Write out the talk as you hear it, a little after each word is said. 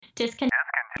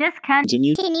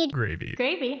Discontinued Gravy.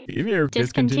 gravy. Give me your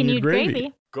Discontinued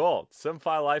gravy. Gold.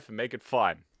 Simplify life and make it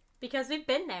fun. Because we've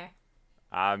been there.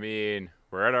 I mean,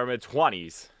 we're in our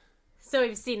mid-20s. So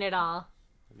we've seen it all.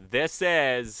 This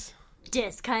is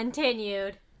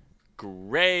Discontinued.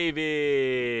 gravy.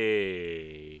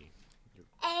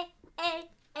 Eh.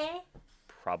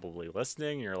 Probably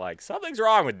listening, you're like, something's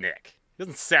wrong with Nick. He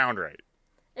doesn't sound right.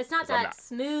 It's not 'Cause I'm that not.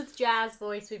 smooth jazz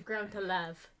voice we've grown to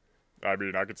love. I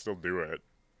mean, I could still do it.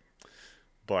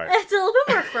 But It's a little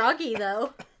bit more froggy,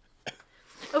 though.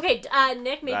 Okay,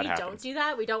 Nick, maybe That don't happens. do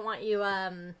that. We don't want you,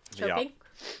 choking.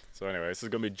 So anyway, this is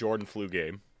going to be Jordan flu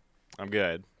game. I'm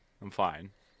good. I'm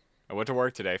fine. I went to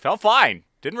work today. Felt fine.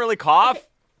 Didn't really cough. Okay.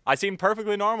 I seemed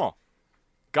perfectly normal.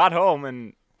 Got home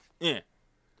and...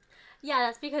 Yeah,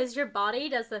 that's because your body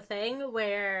does the thing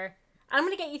where I'm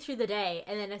going to get you through the day,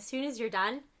 and then as soon as you're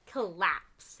done,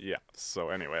 collapse. Yeah, so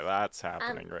anyway, that's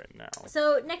happening right now.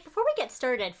 So, Nick, before we get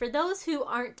started, for those who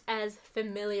aren't as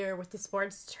familiar with the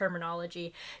sports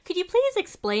terminology, could you please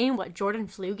explain what Jordan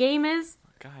flu game is?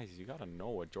 Guys, you gotta know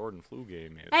what Jordan flu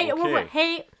game is. Hey, Okay.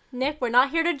 hey, Nick, we're not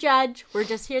here to judge. We're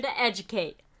just here to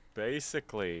educate.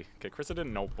 Basically, okay, Krista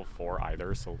didn't know before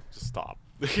either, so just stop.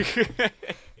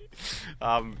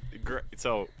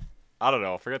 So, I don't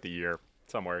know, I forget the year,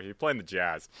 somewhere. He played in the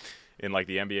Jazz in, like,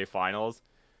 the NBA Finals.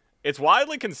 It's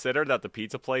widely considered that the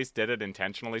pizza place did it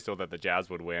intentionally so that the Jazz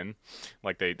would win.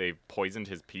 Like, they poisoned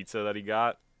his pizza that he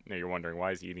got. Now, you're wondering,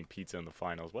 why is he eating pizza in the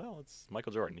finals? Well, it's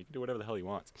Michael Jordan. He can do whatever the hell he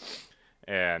wants.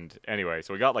 And, anyway,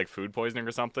 so he got, like, food poisoning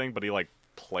or something, but he, like,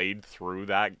 played through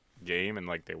that game, and,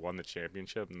 like, they won the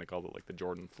championship, and they called it, like, the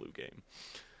Jordan flu game.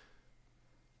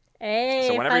 Hey,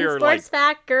 So whenever fun you're, sports like-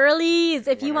 fact, girlies.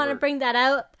 If you want to Whenever- bring that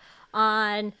up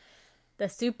on the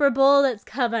Super Bowl that's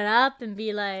coming up and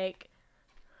be like,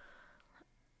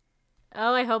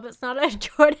 oh, I hope it's not a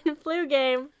Jordan flu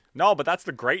game. No, but that's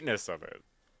the greatness of it.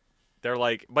 They're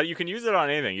like, but you can use it on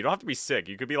anything. You don't have to be sick.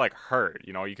 You could be like hurt,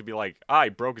 you know. You could be like, he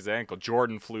broke his ankle.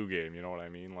 Jordan flu game. You know what I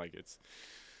mean? Like it's,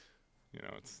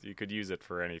 you could use it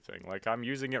for anything. Like I'm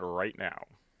using it right now.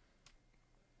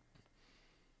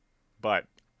 But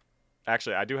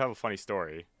actually, I do have a funny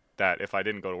story that if I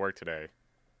didn't go to work today,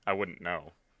 I wouldn't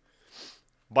know.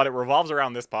 But it revolves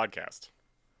around this podcast.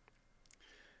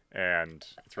 And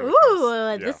it's really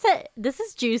Ooh, funny. this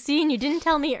is juicy, and you didn't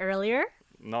tell me earlier.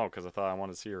 No, because I thought I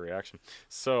wanted to see your reaction.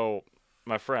 So,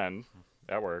 my friend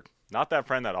at work, not that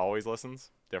friend that always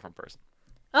listens, different person.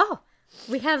 Oh,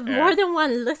 we have more than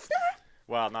one listener?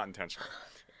 Well, not intentional.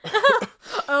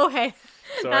 Oh, hey.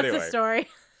 So That's anyway, the story.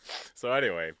 So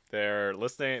anyway, they're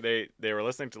listening. They were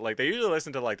listening to they usually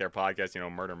listen to like their podcast,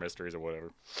 murder mysteries or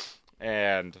whatever,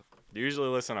 and they usually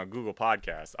listen on Google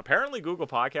Podcasts. Apparently, Google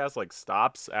Podcasts like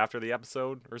stops after the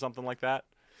episode or something like that.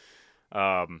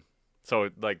 So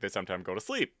like they sometimes go to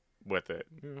sleep with it.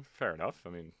 Fair enough. I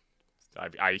mean,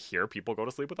 I hear people go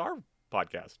to sleep with our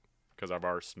podcast because of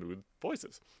our smooth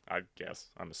voices. I guess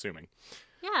I'm assuming.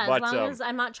 Yeah, But, as long as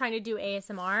I'm not trying to do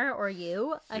ASMR or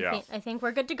you, Yeah. I think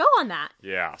we're good to go on that.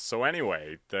 Yeah. So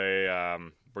anyway, they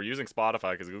were using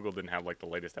Spotify because Google didn't have like the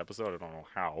latest episode. I don't know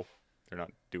how. They're not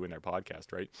doing their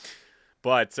podcast right.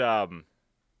 But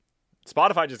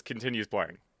Spotify just continues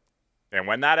playing. And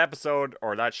when that episode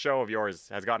or that show of yours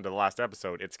has gotten to the last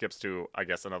episode, it skips to, I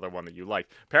guess, another one that you like.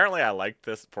 Apparently, I liked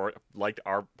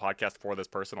our podcast for this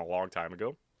person a long time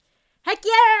ago. Heck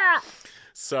yeah!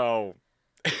 So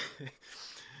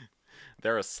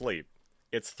they're asleep.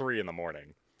 It's 3 a.m.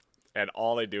 And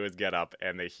all they do is get up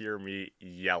and they hear me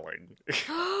yelling.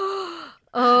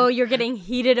 Oh, you're getting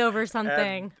heated over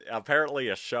something. And apparently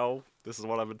a show. This is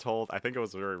what I've been told. I think it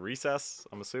was Recess,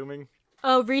 I'm assuming.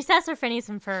 Oh, Recess or Phineas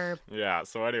and Ferb? Yeah,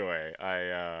 so anyway,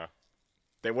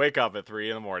 they wake up at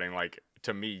 3 a.m, like,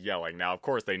 to me yelling. Now, of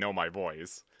course, they know my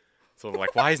voice. So they're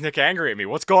like, why is Nick angry at me?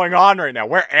 What's going on right now?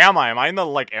 Where am I? Am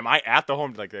I at the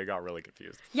home? Like, they got really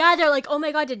confused. Yeah, they're like, oh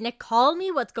my god, did Nick call me?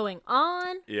 What's going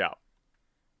on? Yeah.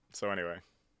 So anyway.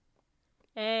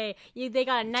 Hey, they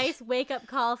got a nice wake-up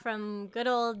call from good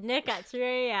old Nick at 3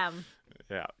 a.m.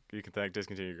 Yeah, you can thank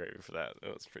Discontinued Gravy for that.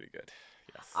 It was pretty good.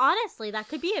 Yes. Honestly, that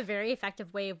could be a very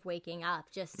effective way of waking up.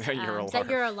 Just Set your set alarm.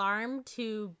 your alarm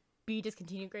to be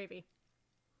Discontinued Gravy.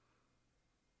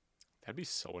 That'd be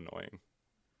so annoying.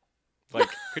 Like,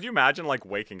 could you imagine, like,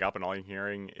 waking up and all you're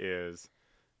hearing is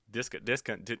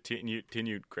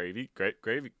discontinued gravy,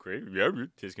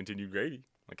 discontinued gravy.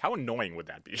 Like, how annoying would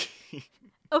that be?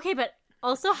 Okay, but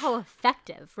also how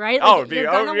effective, right? Oh, Like, it'd be,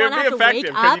 you're gonna wanna have to effective wake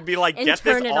because up you'd be like, and get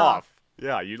turn this it off.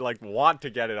 Yeah, you'd like want to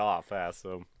get it off fast.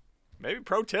 So maybe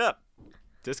pro tip: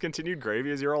 discontinued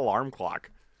gravy is your alarm clock.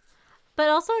 But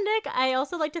also, Nick, I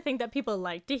also like to think that people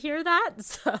like to hear that,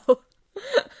 so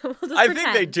we'll just I think they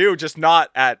pretend. do, just not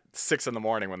at 6 a.m.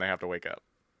 when they have to wake up.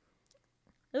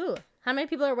 Ooh, how many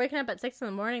people are waking up at 6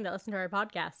 a.m. that listen to our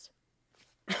podcast?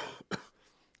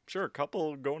 Sure, a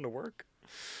couple going to work.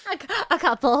 A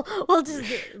couple. We'll just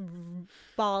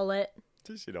ball it.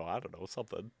 Just, I don't know,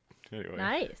 something. Anyway.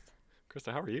 Nice.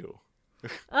 Krista, how are you?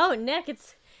 Oh, Nick,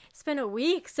 it's been a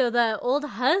week. So the old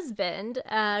husband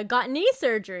got knee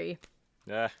surgery.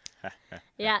 Yeah.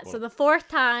 Yeah, so the fourth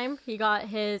time he got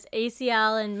his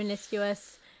ACL and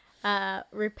meniscus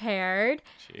repaired.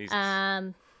 Jesus.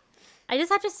 I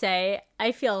just have to say,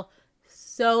 I feel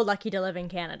so lucky to live in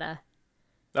Canada.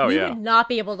 Oh, we yeah. would not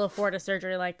be able to afford a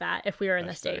surgery like that if we were in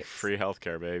the States. Free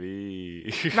healthcare,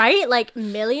 baby. Right? Like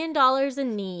 $1 million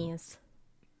in knees.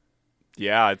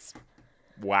 Yeah, it's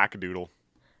wackadoodle.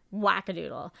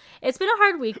 Wackadoodle. It's been a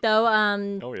hard week, though.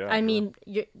 Oh, yeah. I mean,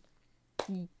 you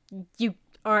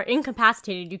are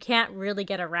incapacitated. You can't really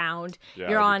get around.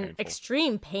 Yeah, You're it'd be on painful.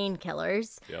 extreme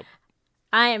painkillers. Yep.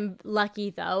 I am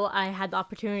lucky, though. I had the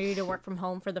opportunity to work from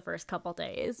home for the first couple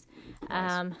days.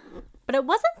 Nice. But it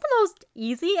wasn't the most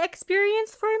easy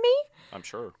experience for me. I'm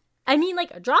sure. I mean,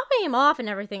 like, dropping him off and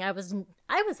everything, I was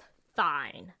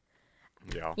fine.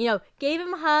 Yeah. Gave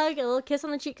him a hug, a little kiss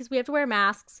on the cheek because we have to wear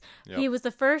masks. Yep. He was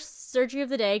the first surgery of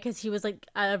the day because he was, like,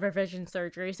 a revision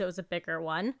surgery, so it was a bigger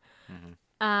one.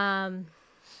 Mm-hmm.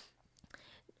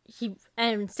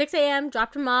 And 6 a.m.,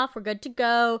 dropped him off. We're good to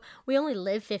go. We only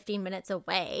live 15 minutes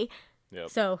away. Yep.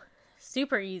 So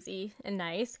super easy and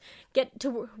nice. Get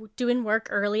to doing work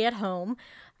early at home.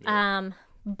 Yeah.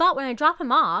 But when I drop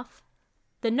him off,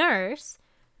 the nurse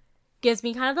gives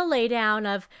me kind of the laydown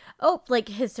of,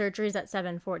 his surgery's at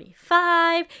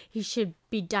 7:45. He should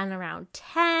be done around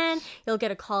 10. He'll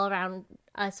get a call around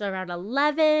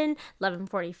 11,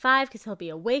 11:45 because he'll be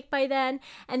awake by then.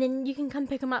 And then you can come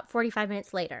pick him up 45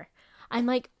 minutes later. I'm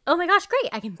like, oh my gosh, great.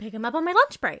 I can pick him up on my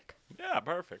lunch break. Yeah,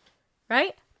 perfect.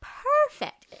 Right?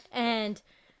 Perfect. And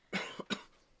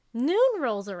noon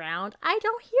rolls around. I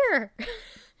don't hear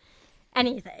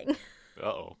anything.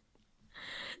 Uh-oh.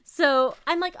 So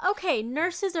I'm like, okay,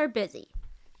 nurses are busy.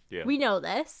 Yeah. We know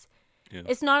this. Yeah.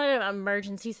 It's not an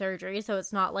emergency surgery, so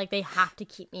it's not like they have to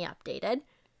keep me updated.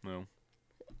 No.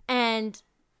 And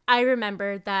I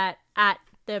remember that at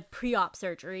the pre-op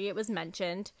surgery, it was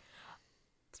mentioned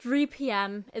 3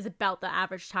 p.m. is about the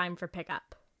average time for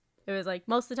pickup. It was like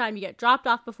most of the time you get dropped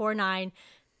off before 9,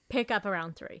 pick up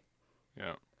around 3.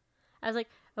 Yeah. I was like,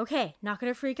 okay, not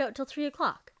going to freak out till 3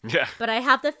 o'clock. Yeah. But I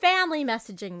have the family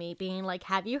messaging me, being like,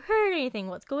 have you heard anything?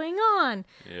 What's going on?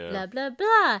 Yeah. Blah, blah,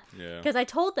 blah. Yeah. Because I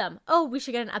told them, we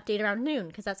should get an update around noon,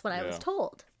 because that's what I was Yeah.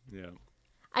 told. Yeah.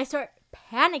 I start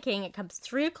panicking. It comes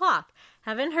 3 o'clock.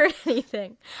 Haven't heard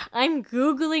anything. I'm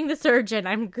Googling the surgeon.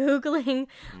 I'm Googling,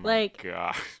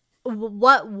 God.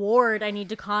 what ward I need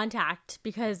to contact,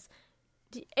 because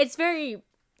it's very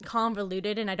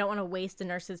convoluted and I don't want to waste the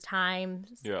nurse's time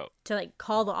Yeah. to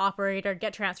call the operator,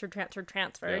 get transferred.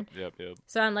 Yep.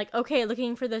 So I'm like, okay,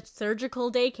 looking for the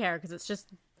surgical daycare because it's just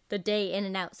the day in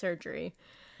and out surgery.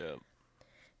 Yep.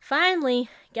 Finally,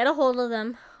 get a hold of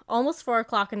them, almost 4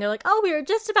 o'clock, and they're like, we were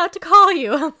just about to call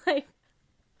you. I'm like,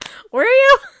 were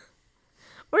you?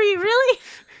 Were you really?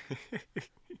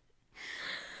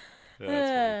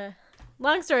 That's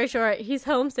Long story short, he's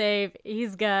home safe.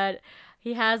 He's good.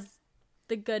 He has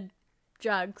the good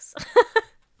drugs.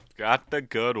 Got the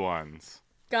good ones.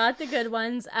 Got the good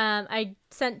ones. I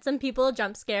sent some people a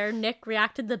jump scare. Nick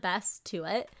reacted the best to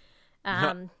it.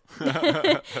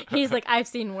 He's like, I've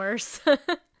seen worse.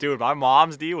 Dude, my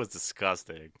mom's D was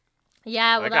disgusting.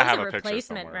 Yeah, well, I think I that have was a a picture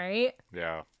replacement, somewhere. right?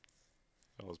 Yeah.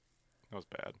 That was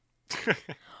bad.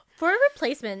 For a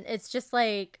replacement, it's just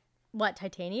like, what,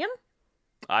 titanium?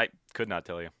 I could not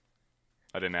tell you.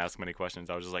 I didn't ask many questions.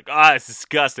 I was just like, it's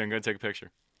disgusting. I'm going to take a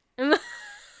picture. Your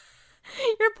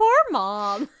poor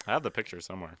mom. I have the picture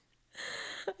somewhere.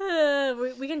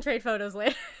 We can trade photos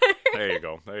later. There you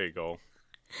go.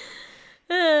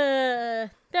 But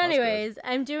anyways,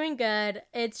 I'm doing good.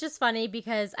 It's just funny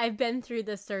because I've been through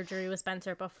this surgery with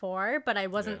Spencer before, but I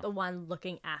wasn't the one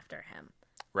looking after him.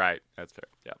 Right. That's fair.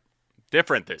 Yeah.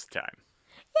 Different this time.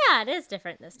 Yeah, it is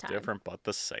different this time. Different but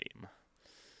the same.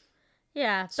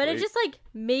 Yeah, but it Sweet. just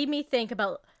made me think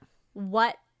about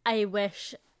what I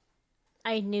wish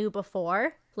I knew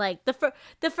before. Like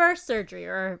the first surgery,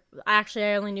 or actually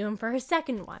I only knew him for his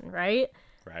second one, right?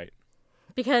 Right.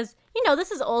 Because,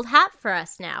 this is old hat for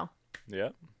us now. Yeah.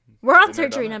 We're on Been there,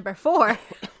 surgery done that. number 4.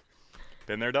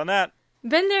 Been there, done that.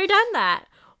 Been there, done that.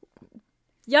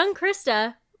 Young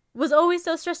Krista was always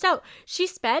so stressed out. She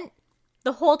spent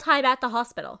the whole time at the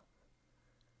hospital.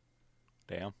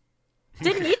 Damn.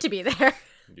 Didn't need to be there.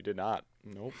 You did not.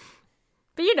 Nope.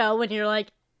 But when you're like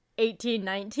 18,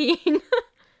 19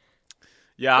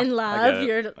 Yeah. in love,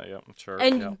 yeah, sure.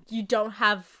 and yeah. you don't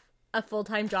have a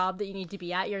full-time job that you need to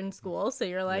be at. You're in school, so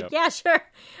you're like, Yep. yeah, sure.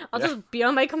 I'll Yeah. just be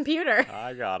on my computer.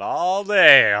 I got all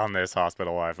day on this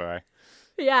hospital Wi-Fi.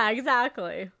 Yeah,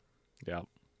 exactly. Yeah.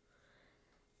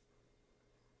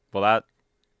 Well,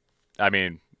 I've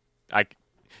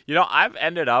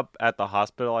ended up at the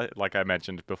hospital, like I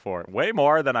mentioned before, way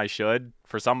more than I should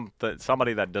for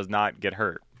somebody that does not get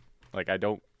hurt. Like I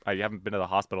haven't been to the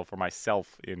hospital for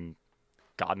myself in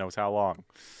God knows how long.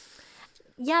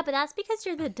 Yeah, but that's because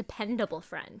you're the dependable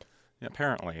friend. Yeah,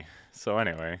 apparently. So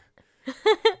anyway,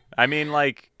 I mean,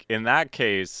 like in that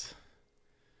case,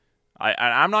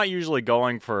 I'm not usually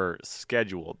going for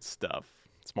scheduled stuff.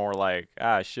 It's more like,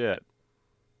 shit,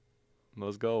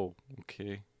 let's go.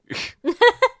 Okay.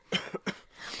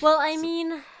 Well, I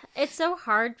mean, it's so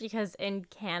hard because in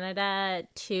Canada,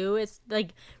 too, it's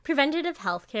like preventative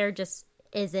healthcare just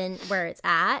isn't where it's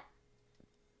at.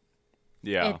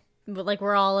 Yeah. Like,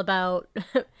 we're all about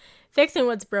fixing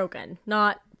what's broken,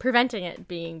 not preventing it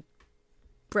being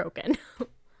broken.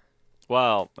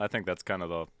 Well, I think that's kind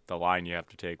of the line you have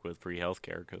to take with free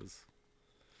healthcare because,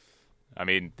 I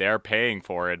mean, they're paying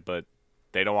for it, but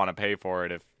they don't want to pay for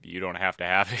it if you don't have to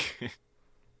have it.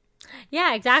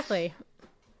 Yeah, exactly.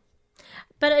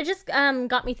 But it just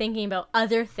got me thinking about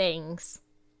other things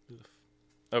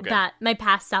Okay. that my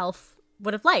past self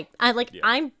would have liked. Yeah.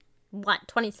 I'm,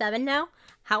 27 now?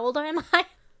 How old am I?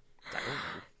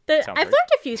 Sounds I've right.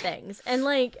 learned a few things. And,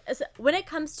 when it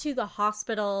comes to the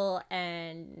hospital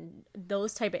and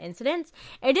those type of incidents,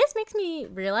 it just makes me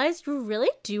realize you really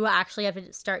do actually have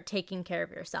to start taking care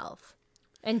of yourself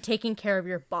and taking care of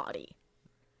your body.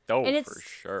 Oh, And it's for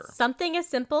sure. something as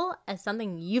simple as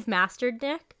something you've mastered,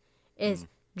 Nick, is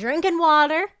drinking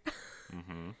water.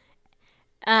 Mm-hmm.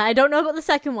 I don't know about the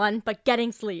second one, but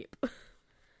getting sleep.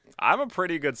 I'm a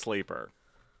pretty good sleeper.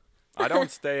 I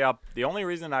don't stay up. The only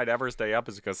reason I'd ever stay up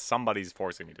is because somebody's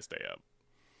forcing me to stay up.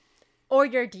 Or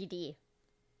your DD.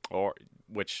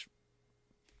 Which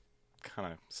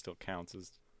kind of still counts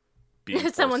as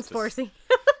being Someone's forced to forcing.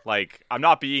 Like, I'm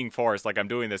not being forced, like I'm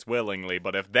doing this willingly,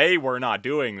 but if they were not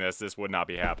doing this, this would not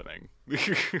be happening.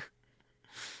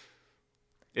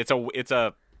 It's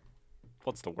a,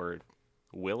 what's the word?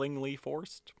 Willingly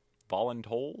forced?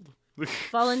 Voluntold?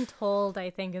 Voluntold, I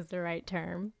think, is the right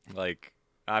term. Like,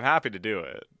 I'm happy to do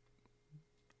it.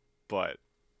 But,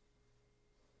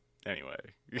 anyway.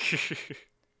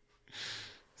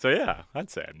 So yeah,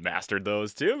 I'd say I mastered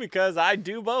those too, because I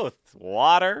do both.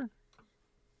 Water,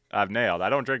 I've nailed. I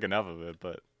don't drink enough of it,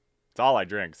 but it's all I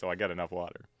drink, so I get enough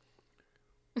water.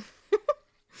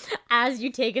 As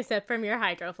you take a sip from your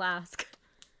hydro flask.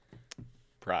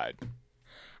 Pride.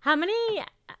 How many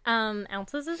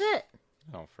ounces is it?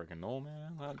 I don't freaking know,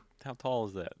 man. How tall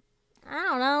is that? I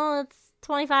don't know. It's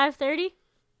 25, 30?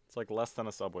 It's like less than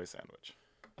a Subway sandwich.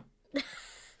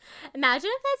 Imagine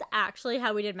if that's actually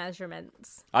how we did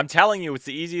measurements. I'm telling you, it's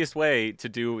the easiest way to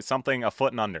do something a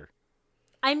foot and under.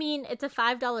 I mean, it's a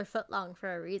 $5 footlong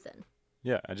for a reason.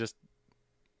 Yeah,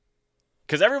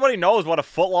 because everybody knows what a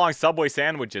foot-long Subway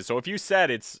sandwich is. So if you said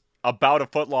it's about a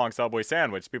foot-long Subway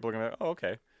sandwich, people are going to oh,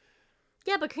 okay.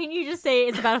 Yeah, but couldn't you just say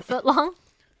it's about a foot long?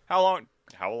 How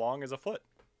long is a foot,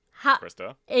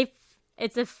 Krista?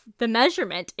 The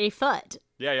measurement, a foot.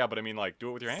 Yeah, but I mean, like, do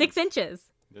it with your hands. 6 inches.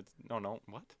 No,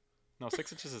 what? No,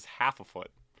 6 inches is half a foot.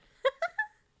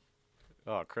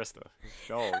 Oh, Krista.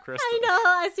 Oh, Krista. I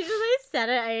know. As soon as I said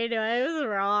it, I knew I was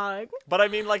wrong. But I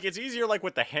mean, like, it's easier, like,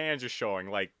 with the hands just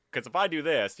showing, like, because if I do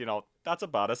this, that's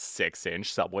about a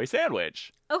 6-inch Subway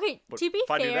sandwich. Okay, But to be if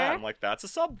I do that, fair, I'm like, that's a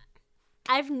sub.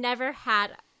 I've never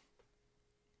had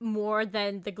more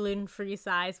than the gluten-free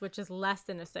size, which is less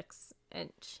than a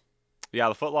 6-inch. Yeah,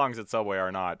 the footlongs at Subway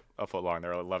are not a foot long.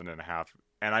 They're 11 and a half.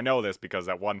 And I know this because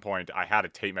at one point I had a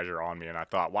tape measure on me and I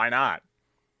thought, why not?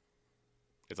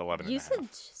 It's 11 and You a half. said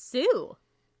sue.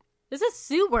 This is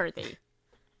sue-worthy.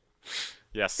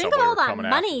 Yes, Think Subway of all were that coming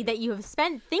money after that you have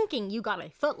spent thinking you got a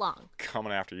foot long.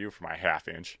 coming after you for my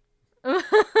half-inch.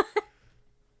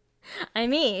 I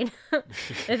mean,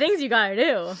 the things you gotta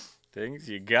do. Things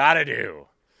you gotta do.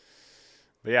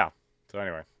 But yeah. So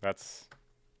anyway, that's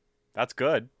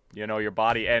good. Your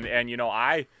body and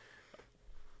I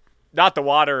not the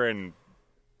water and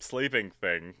sleeping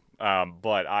thing,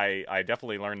 but I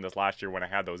definitely learned this last year when I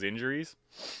had those injuries.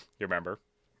 You remember?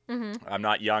 Mm-hmm. I'm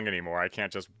not young anymore. I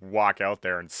can't just walk out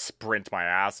there and sprint my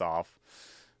ass off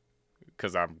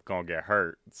because I'm gonna get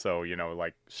hurt. So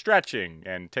like stretching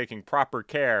and taking proper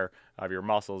care of your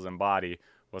muscles and body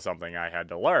was something I had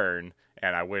to learn.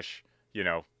 And I wish,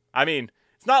 I mean,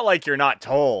 it's not like you're not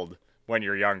told when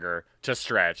you're younger to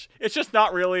stretch. It's just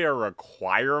not really a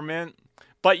requirement.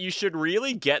 But you should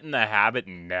really get in the habit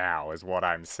now, is what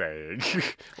I'm saying.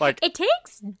 Like, it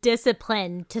takes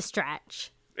discipline to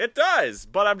stretch. It does,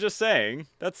 but I'm just saying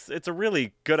it's a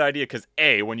really good idea because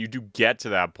when you do get to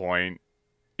that point,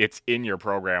 it's in your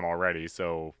program already.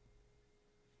 So,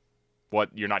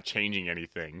 you're not changing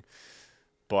anything,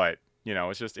 but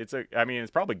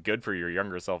it's probably good for your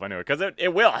younger self anyway because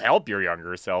it will help your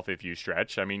younger self if you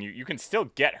stretch. I mean, you can still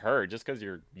get hurt just because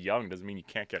you're young doesn't mean you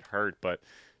can't get hurt, but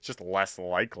it's just less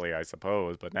likely, I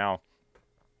suppose. But now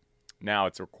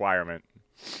it's a requirement.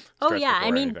 Oh, yeah. I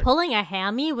mean, pulling a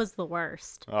hammy was the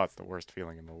worst. Oh, it's the worst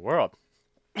feeling in the world.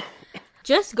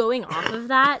 Just going off of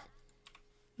that,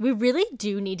 we really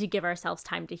do need to give ourselves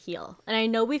time to heal. And I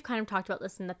know we've kind of talked about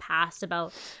this in the past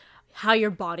about how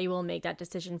your body will make that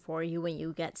decision for you when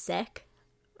you get sick.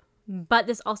 But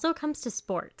this also comes to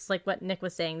sports, like what Nick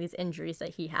was saying, these injuries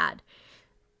that he had.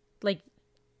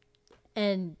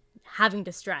 And having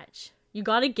to stretch. You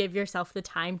got to give yourself the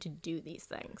time to do these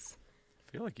things.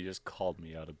 I feel like you just called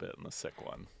me out a bit in the sick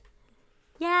one.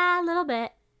 Yeah, a little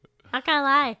bit. Not gonna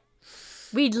lie.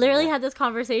 We literally had this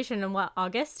conversation in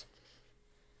August?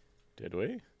 Did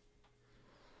we?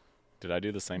 Did I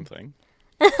do the same thing?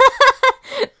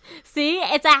 See?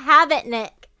 It's a habit,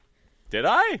 Nick. Did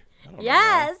I don't know.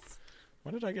 Yes.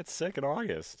 When did I get sick in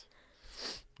August?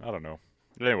 I don't know.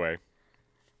 Anyway.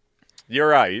 You're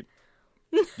right.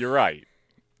 You're right.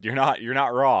 You're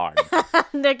not wrong.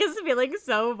 Nick is feeling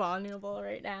so vulnerable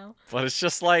right now. But it's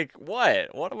just like,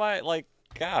 what? What am I like?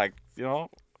 God,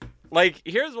 like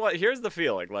here's the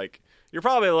feeling. Like you're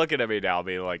probably looking at me now,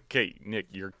 being like, "Okay, Nick,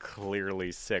 you're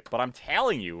clearly sick." But I'm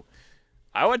telling you,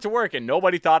 I went to work and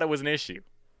nobody thought it was an issue.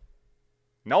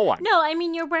 No one. No, I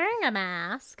mean you're wearing a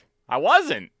mask. I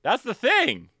wasn't. That's the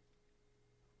thing.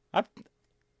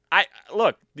 I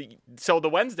look, so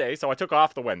I took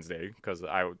off the Wednesday because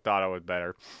I thought I was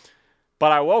better.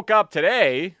 But I woke up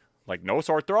today, like no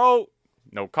sore throat,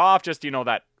 no cough, just,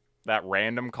 that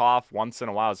random cough once in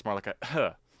a while. It's more like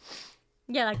a,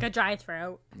 Yeah, like a dry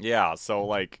throat. Yeah, so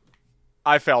like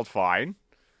I felt fine.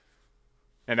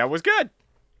 And that was good.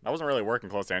 I wasn't really working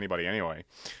close to anybody anyway.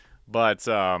 But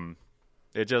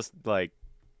it just like,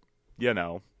 you're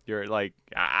like,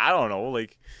 I don't know,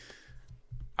 like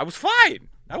I was fine.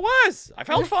 I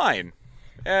felt fine.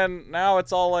 And now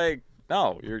it's all like,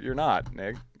 no, you're not,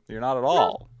 Nick. You're not at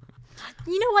all.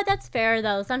 No. You know what? That's fair,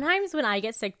 though. Sometimes when I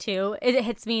get sick, too, it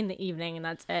hits me in the evening, and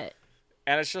that's it.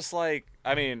 And it's just like,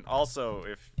 I mean, also,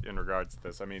 if in regards to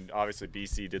this, I mean, obviously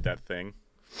BC did that thing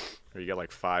where you get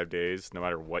like 5 days, no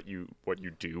matter what you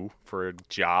do for a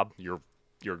job, your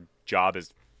job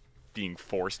is being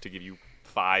forced to give you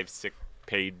 5 sick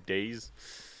paid days.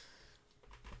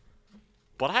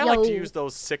 But I like to use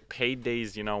those sick paid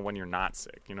days, when you're not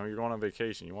sick. You're going on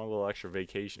vacation. You want a little extra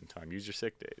vacation time. Use your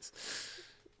sick days.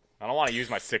 I don't want to use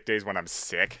my sick days when I'm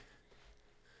sick.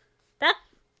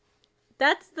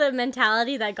 That's the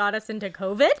mentality that got us into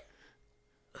COVID?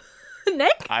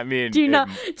 Nick? I mean...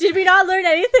 Did we not learn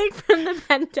anything from the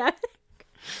pandemic?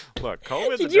 Look,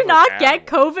 COVID. Did you not get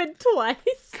COVID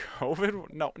twice?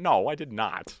 COVID? No, I did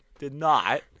not. Did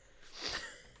not.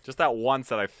 Just that once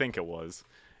that I think it was.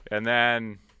 And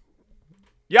then,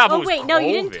 yeah, but wait, no,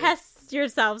 you didn't test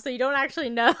yourself, so you don't actually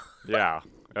know. Yeah,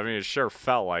 I mean, it sure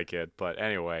felt like it, but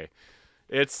anyway,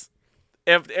 if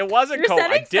it wasn't You're COVID,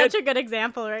 setting such a good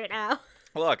example right now.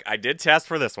 Look, I did test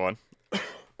for this one,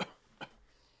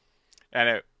 and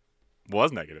it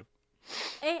was negative.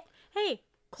 Hey,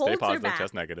 colds Stay positive, are back.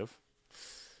 test negative.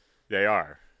 They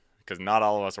are, because not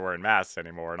all of us are wearing masks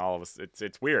anymore, and all of us,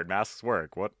 it's weird. Masks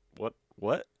work. What?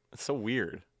 It's so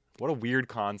weird. What a weird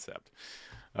concept.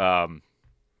 But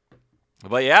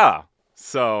yeah,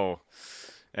 so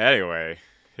anyway,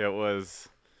 it was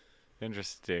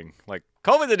interesting. Like,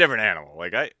 COVID's a different animal.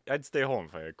 Like, I'd stay home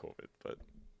if I had COVID, but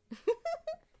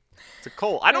it's a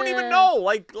cold. I don't even know.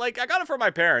 Like I got it from my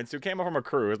parents who came up from a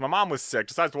cruise. My mom was sick,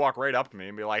 decides to walk right up to me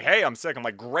and be like, "Hey, I'm sick." I'm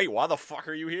like, "Great, why the fuck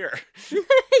are you here?"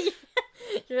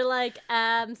 You're like,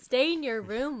 stay in your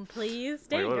room, please.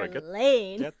 Stay in your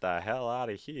lane. Get the hell out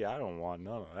of here. I don't want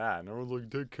none of that. And everyone's like,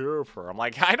 take care of her. I'm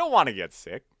like, I don't want to get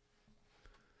sick.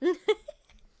 Now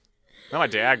my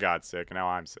dad got sick, and now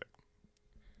I'm sick.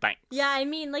 Thanks. Yeah, I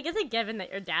mean, like, it's a given that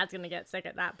your dad's going to get sick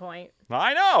at that point.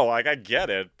 I know. Like, I get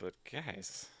it. But,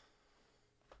 guys,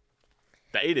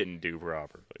 they didn't do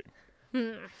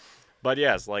properly. But,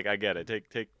 yes, like, I get it.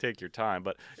 Take your time.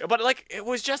 But like, it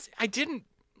was just, I didn't.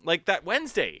 Like, that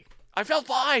Wednesday, I felt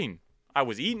fine. I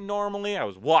was eating normally. I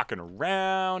was walking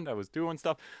around. I was doing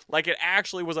stuff. Like, it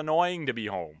actually was annoying to be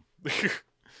home.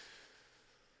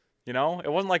 You know?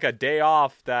 It wasn't like a day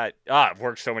off that, I've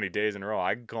worked so many days in a row.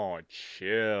 I go and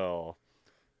chill.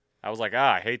 I was like,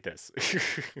 I hate this.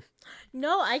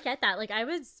 No, I get that. Like, I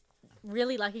was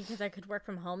really lucky because I could work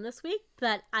from home this week,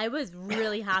 but I was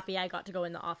really happy I got to go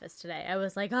in the office today. I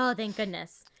was like, oh, thank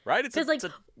goodness. Right? Because, like,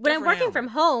 when I'm working from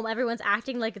home, everyone's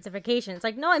acting like it's a vacation. It's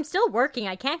like, no, I'm still working.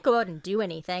 I can't go out and do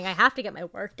anything. I have to get my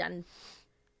work done.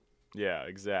 Yeah,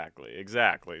 exactly.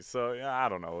 So, yeah, I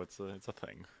don't know. It's a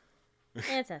thing.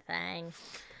 It's a thing.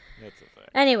 It's a thing.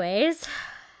 Anyways,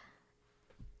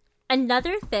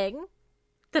 another thing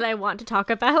that I want to talk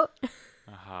about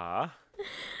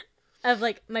of,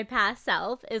 like, my past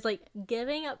self is, like,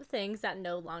 giving up things that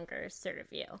no longer serve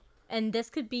you. And this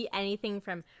could be anything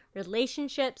from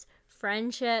relationships,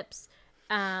 friendships,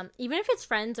 even if it's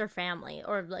friends or family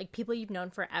or, like, people you've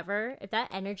known forever. If that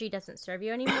energy doesn't serve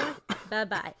you anymore,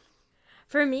 bye-bye.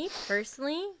 For me,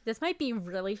 personally, this might be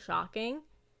really shocking,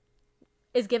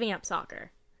 is giving up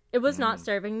soccer. It was not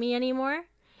serving me anymore.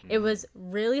 It was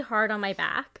really hard on my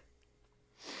back.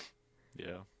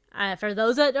 Yeah. For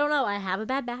those that don't know, I have a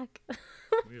bad back.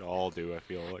 We all do, I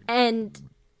feel like. And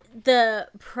the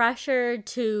pressure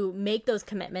to make those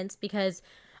commitments, because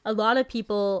a lot of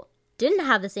people didn't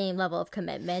have the same level of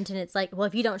commitment. And it's like, well,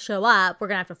 if you don't show up, we're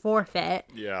going to have to forfeit.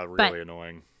 Yeah, really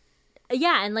annoying.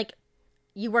 Yeah, and like,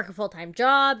 you work a full-time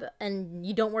job and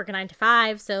you don't work a 9 to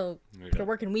 5, so you're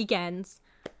working weekends.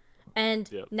 And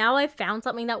now I've found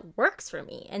something that works for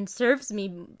me and serves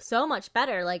me so much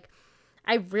better. Like,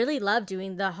 I really love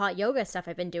doing the hot yoga stuff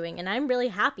I've been doing, and I'm really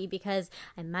happy because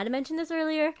I might have mentioned this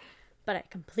earlier, but I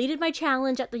completed my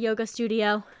challenge at the yoga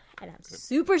studio, and I'm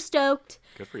super stoked.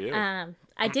 Good for you.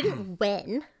 I didn't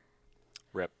win.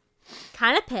 Rip.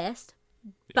 Kind of pissed,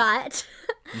 but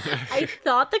I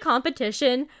thought the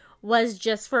competition was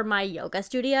just for my yoga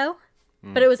studio,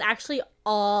 but it was actually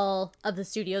all of the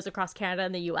studios across Canada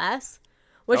and the US,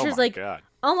 which is like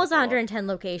almost 110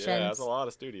 locations. Yeah, that's a lot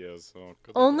of studios. So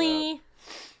only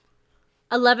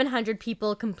 1,100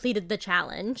 people completed the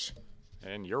challenge.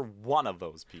 And you're one of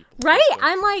those people. Right?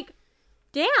 I'm like,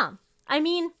 damn. I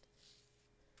mean,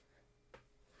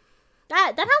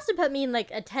 that has to put me in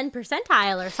like a 10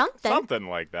 percentile or something. Something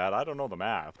like that. I don't know the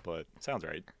math, but it sounds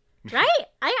right. Right?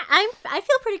 I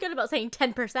feel pretty good about saying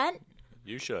 10%.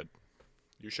 You should.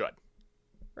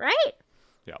 Right?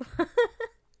 Yeah.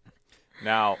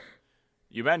 Now,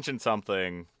 you mentioned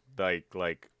something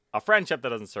like a friendship that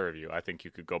doesn't serve you. I think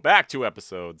you could go back 2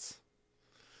 episodes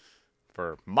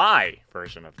for my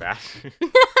version of that.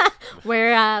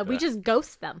 Where we just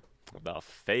ghost them. The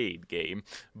fade game.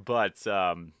 But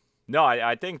no,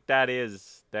 I think that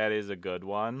is a good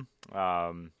one.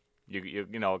 You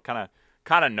know,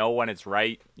 kind of know when it's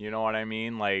right, you know what I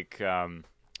mean? Like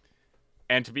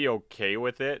and to be okay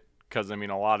with it, because I mean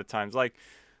a lot of times like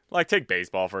take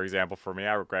baseball for example. For me,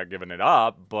 I regret giving it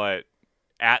up, but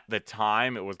at the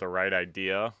time it was the right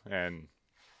idea, and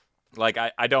like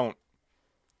I don't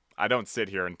sit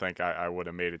here and think I would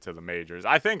have made it to the majors.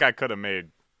 I think I could have made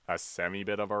a semi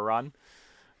bit of a run,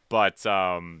 but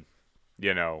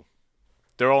you know,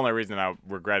 the only reason I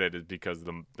regret it is because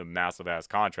the massive ass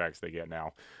contracts they get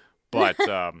now. But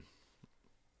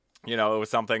you know, it was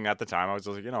something at the time I was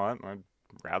just like, you know what, I'd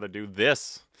rather do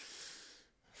this.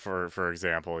 For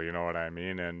example, you know what I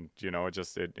mean? And, you know,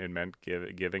 it meant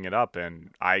giving it up.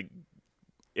 And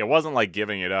it wasn't like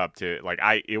giving it up to, like,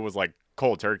 it was like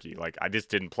cold turkey. Like, I just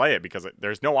didn't play it because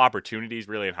there's no opportunities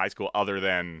really in high school other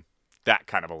than that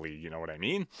kind of a league. You know what I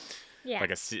mean? Yeah.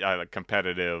 Like a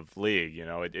competitive league, you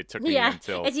know? It took me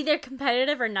until... It's either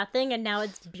competitive or nothing, and now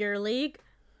it's beer league.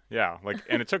 Yeah, like,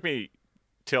 and it took me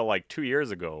till, like, 2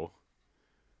 years ago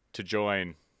to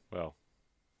join, well,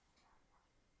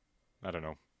 I don't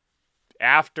know.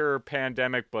 After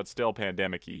pandemic, but still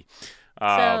pandemic-y.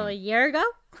 So a year ago?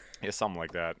 Yeah, something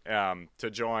like that. To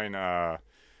join a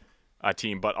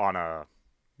team, but on a,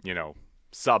 you know,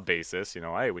 sub basis. You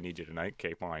know, hey, we need you tonight.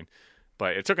 Okay, fine.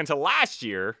 But it took until last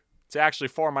year to actually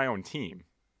form my own team.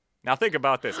 Now think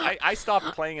about this. I stopped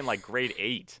playing in like grade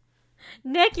 8.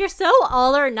 Nick, you're so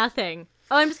all or nothing.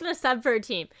 Oh, I'm just going to sub for a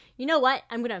team. You know what?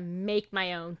 I'm going to make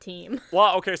my own team.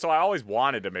 Well, okay, so I always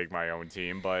wanted to make my own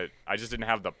team, but I just didn't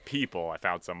have the people. I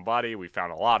found somebody. We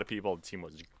found a lot of people. The team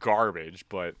was garbage,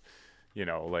 but, you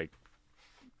know, like,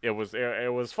 it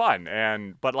was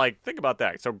fun. But, like, think about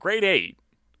that. So grade 8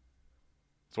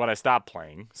 is when I stopped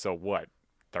playing. So, what,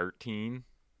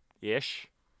 13-ish?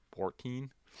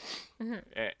 14?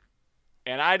 Mm-hmm.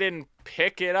 And I didn't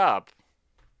pick it up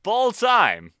full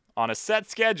time on a set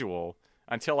schedule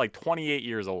until like 28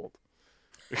 years old.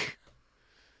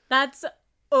 That's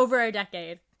over a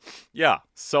decade. Yeah.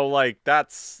 So, like,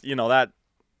 that's, that,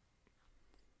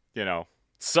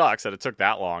 sucks that it took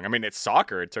that long. I mean, it's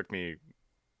soccer. It took me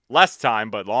less time,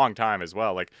 but long time as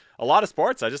well. Like, a lot of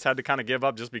sports, I just had to kind of give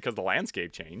up just because the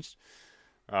landscape changed.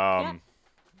 I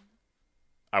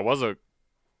was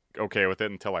okay with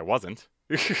it until I wasn't.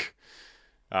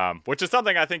 Which is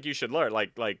something I think you should learn.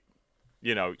 Like,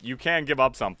 you can give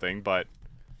up something, but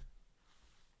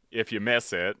if you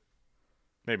miss it,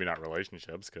 maybe not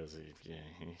relationships, because you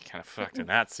kind of fucked in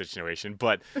that situation,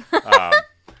 but,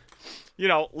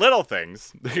 little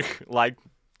things like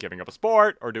giving up a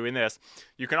sport or doing this,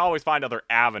 you can always find other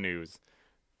avenues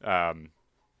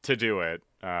to do it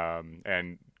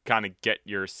and kind of get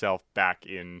yourself back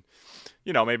in,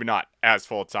 maybe not as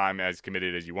full-time, as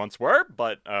committed as you once were,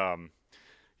 but,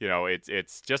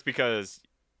 it's just because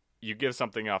you give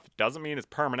something up doesn't mean it's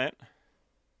permanent.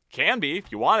 Can be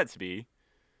if you want it to be,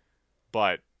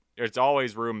 but there's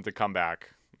always room to come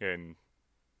back in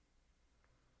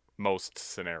most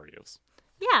scenarios.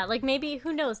 Yeah, like maybe,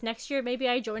 who knows, next year maybe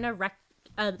I join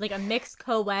a mixed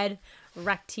co-ed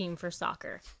rec team for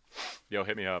soccer. Yo,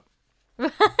 hit me up.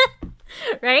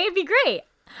 Right? It'd be great.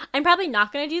 I'm probably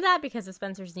not going to do that because of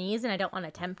Spencer's knees and I don't want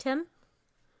to tempt him.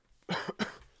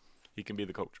 He can be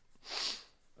the coach.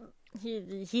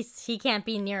 He can't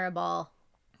be near a ball.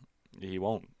 He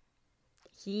won't.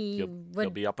 He'll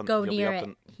be up go near it.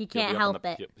 He can't help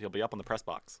it. He'll be up in the press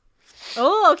box.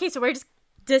 Oh, okay, so we're just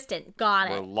distant. Got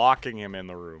it. We're locking him in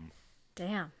the room.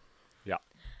 Damn. Yeah.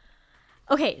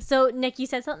 Okay, so Nick, you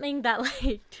said something that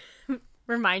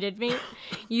reminded me.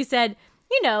 You said,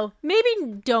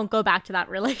 maybe don't go back to that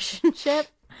relationship.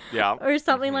 Yeah. Or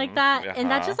something like that. Uh-huh. And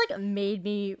that just made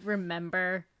me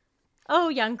remember,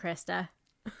 young Krista.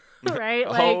 Right?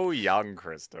 Young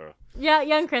Krista. Yeah,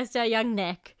 young Krista, young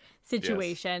Nick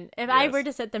situation. Yes. If I were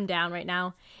to sit them down right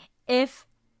now, if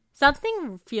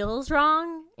something feels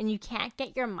wrong and you can't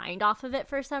get your mind off of it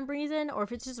for some reason, or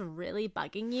if it's just really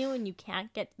bugging you and you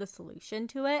can't get the solution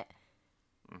to it,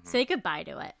 say goodbye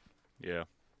to it. Yeah.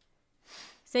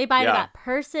 Say bye to that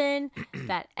person,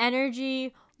 that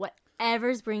energy,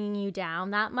 whatever's bringing you down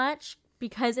that much,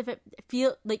 because if it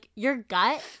feels like your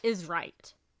gut is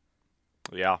right.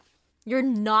 Yeah. You're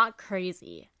not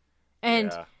crazy.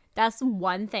 And that's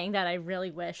one thing that I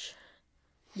really wish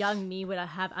young me would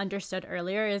have understood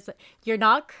earlier is you're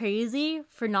not crazy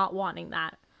for not wanting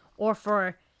that or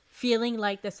for feeling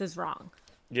like this is wrong.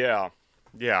 Yeah.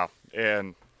 Yeah.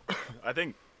 And I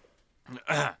think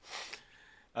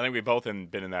we've both been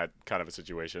in that kind of a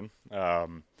situation.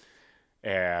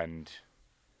 And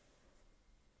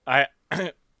I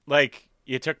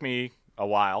it took me a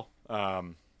while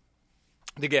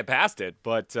to get past it,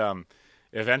 but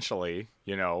eventually,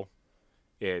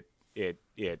 it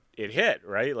hit,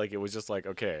 right? Like, it was just like,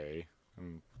 okay,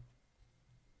 I'm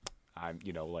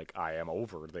I am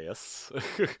over this.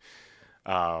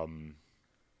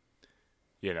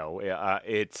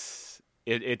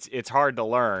 It's hard to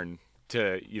learn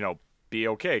to, be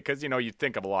okay. Cause you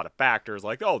think of a lot of factors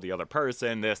like, oh, the other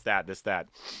person, this, that.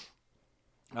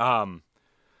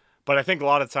 But I think a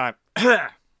lot of time,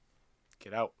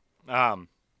 get out,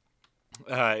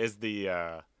 is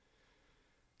the,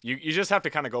 you just have to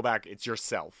kind of go back. It's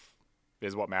yourself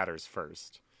is what matters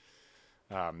first.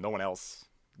 No one else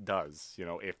does.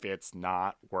 If it's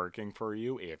not working for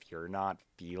you, if you're not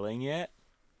feeling it,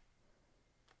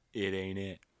 it ain't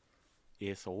it.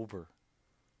 It's over.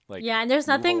 Yeah, and there's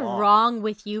nothing wrong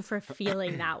with you for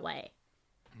feeling that way.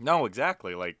 No,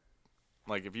 exactly. Like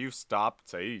if you stopped,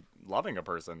 say, loving a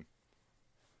person,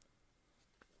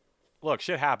 look,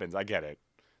 shit happens. I get it.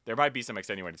 There might be some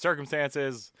extenuating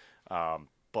circumstances,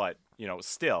 but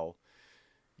still,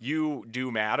 you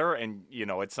do matter, and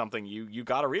it's something you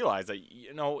got to realize that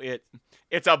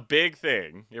it's a big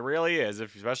thing. It really is,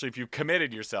 especially if you've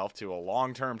committed yourself to a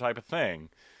long-term type of thing.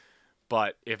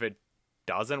 But if it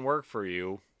doesn't work for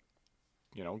you,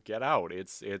 get out.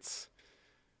 It's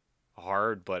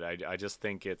hard, but I just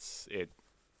think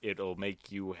it'll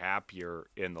make you happier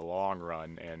in the long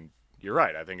run. And you're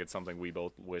right. I think it's something we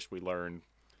both wish we learned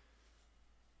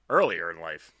earlier in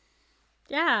life.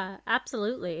 Yeah,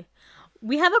 absolutely.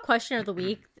 We have a question of the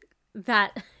week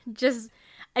that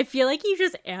I feel like you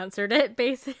just answered it,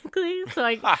 basically. So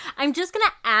I'm just going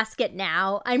to ask it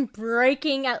now. I'm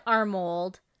breaking our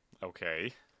mold.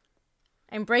 Okay.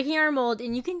 I'm breaking our mold,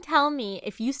 and you can tell me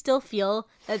if you still feel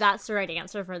that that's the right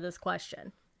answer for this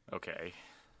question. Okay.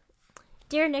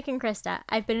 Dear Nick and Krista,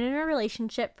 I've been in a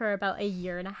relationship for about a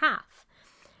year and a half.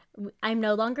 I'm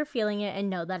no longer feeling it and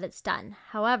know that it's done.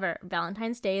 However,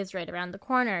 Valentine's Day is right around the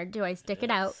corner. Do I stick it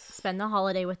out, spend the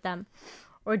holiday with them,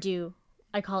 or do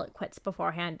I call it quits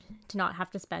beforehand to not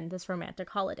have to spend this romantic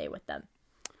holiday with them?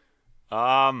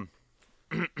 I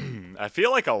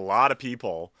feel like a lot of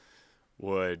people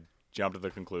would jump to the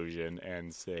conclusion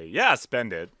and say, yeah,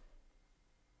 spend it.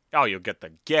 Oh, you'll get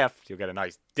the gift, you'll get a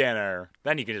nice dinner,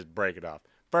 then you can just break it off.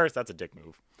 First, that's a dick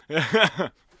move.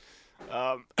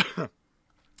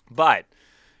 But,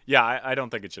 yeah, I don't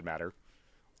think it should matter.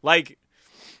 Like,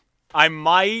 I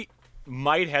might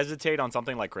hesitate on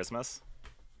something like Christmas.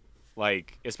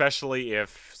 Like, especially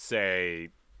if, say,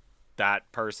 that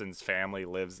person's family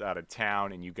lives out of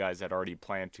town and you guys had already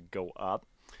planned to go up.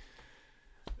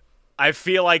 I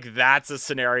feel like that's a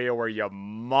scenario where you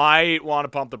might want to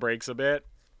pump the brakes a bit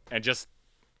and just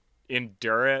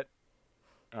endure it.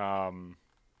 Yeah,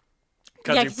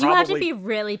 because you have to be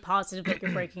really positive that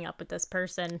you're breaking up with this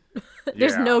person.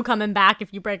 There's no coming back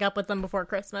if you break up with them before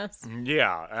Christmas.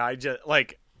 Yeah, I just,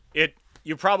 like,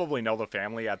 you probably know the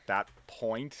family at that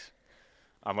point,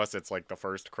 unless it's, like, the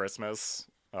first Christmas.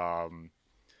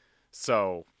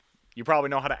 So you probably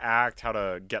know how to act, how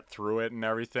to get through it and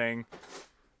everything.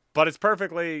 But it's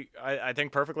I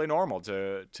think perfectly normal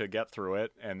to get through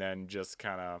it and then just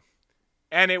kind of...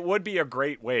 And it would be a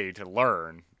great way to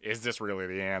learn, is this really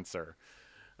the answer?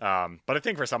 But I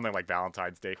think for something like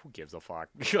Valentine's Day, who gives a fuck?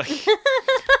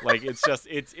 like it's just,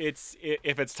 if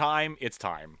it's time, it's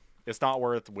time. It's not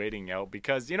worth waiting out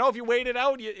because, if you wait it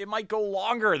out, it might go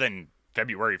longer than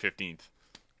February 15th.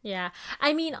 Yeah.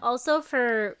 I mean, also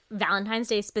for Valentine's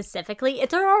Day specifically,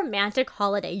 it's a romantic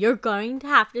holiday. You're going to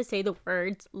have to say the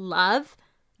words love.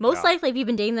 Most likely, if you've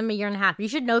been dating them a year and a half, you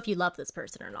should know if you love this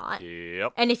person or not.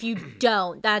 Yep. And if you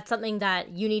don't, that's something that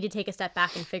you need to take a step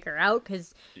back and figure out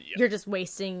because you're just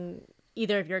wasting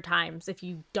either of your times if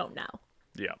you don't know.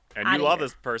 Yeah. And you love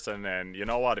this person, and you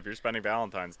know what? If you're spending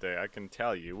Valentine's Day, I can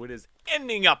tell you it is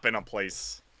ending up in a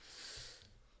place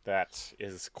that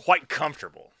is quite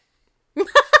comfortable.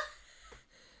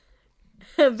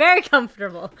 Very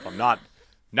comfortable. I'm not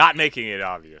making it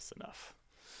obvious enough.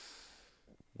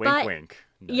 Wink, wink.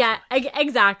 No. Yeah,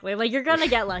 exactly. Like, you're gonna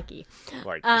get lucky.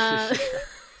 Like,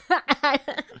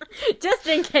 just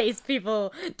in case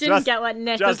people didn't get what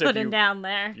Nick was putting down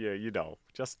there. Yeah,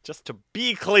 just to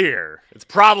be clear, it's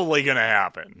probably gonna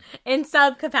happen in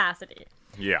some capacity.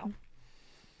 Yeah.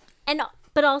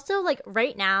 But also, like,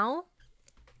 right now,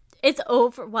 it's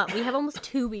over. What, we have almost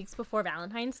 2 weeks before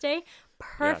Valentine's Day.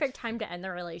 Perfect time to end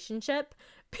the relationship.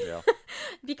 Yeah.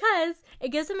 Because it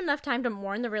gives them enough time to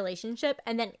mourn the relationship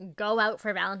and then go out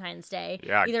for Valentine's Day.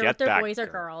 Yeah, either with their boys or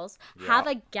girls. Yeah. Have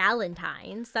a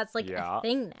Galentine's. That's like a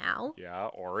thing now. Yeah,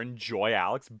 or enjoy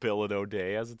Alex Bilodeau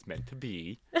Day as it's meant to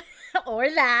be. Or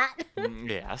that.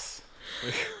 Yes.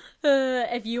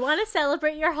 If you want to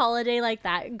celebrate your holiday like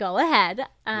that, go ahead.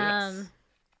 Yes.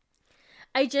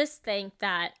 I just think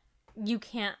that you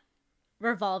can't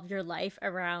revolve your life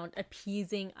around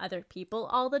appeasing other people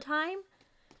all the time.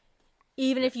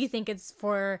 Even if you think it's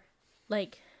for,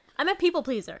 like, I'm a people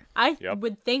pleaser. I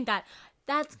would think that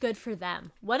that's good for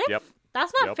them. What if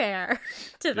that's not fair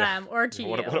to them or to you?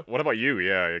 What about you?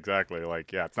 Yeah, exactly.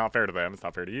 Like, it's not fair to them. It's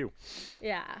not fair to you.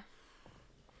 Yeah.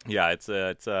 Yeah, it's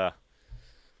a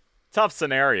tough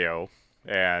scenario.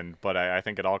 But I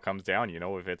think it all comes down,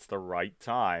 if it's the right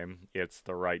time, it's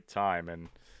the right time. And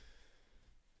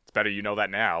it's better you know that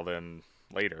now than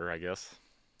later, I guess.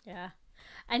 Yeah.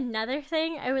 Another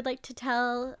thing I would like to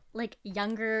tell, like,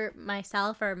 younger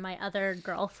myself or my other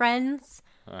girlfriends,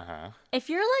 if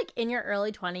you're, like, in your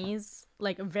early 20s,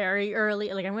 like, very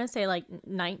early, like, I'm going to say, like,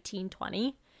 19,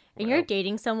 20, and you're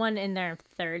dating someone in their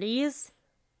 30s,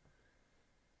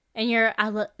 and you're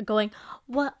going,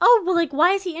 what? Oh, well, like,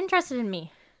 why is he interested in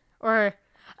me? Or,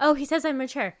 oh, he says I'm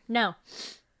mature. No.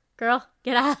 Girl,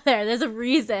 get out of there. There's a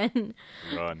reason.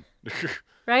 Run.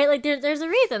 Right? Like, there's a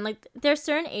reason. Like, there's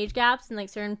certain age gaps and, like,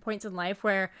 certain points in life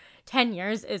where 10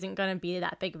 years isn't going to be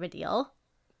that big of a deal.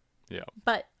 Yeah.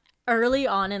 But early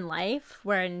on in life,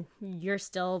 when you're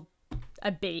still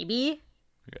a baby,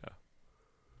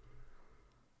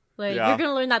 like, you're going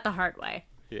to learn that the hard way.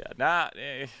 Yeah.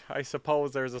 I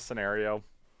suppose there's a scenario.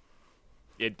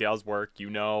 It does work.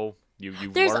 You've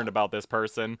learned about this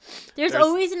person. There's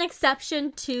always an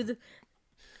exception to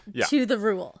the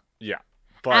rule. Yeah.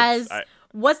 But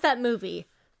what's that movie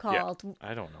called? Yeah,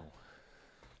 I don't know.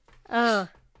 Oh.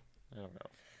 I don't know.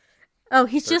 Oh,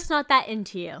 he's just not that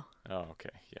into you. Oh, okay.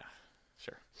 Yeah.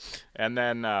 Sure. And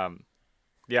then,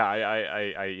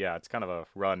 it's kind of a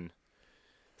run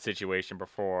situation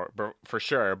for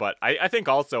sure. But I think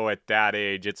also at that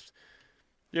age, it's,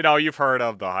 you've heard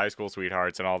of the high school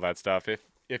sweethearts and all that stuff.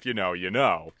 If you know, you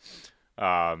know.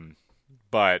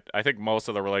 But I think most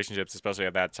of the relationships, especially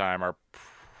at that time, are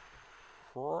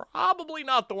probably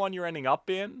not the one you're ending up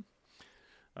in.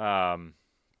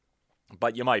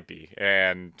 But you might be.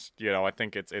 And, I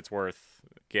think it's worth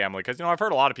gambling. Because, I've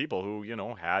heard a lot of people who,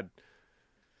 had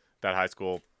that high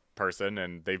school person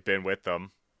and they've been with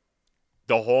them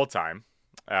the whole time.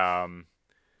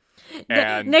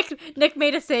 And Nick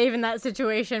made a save in that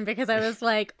situation because I was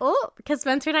like, because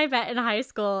Spencer and I met in high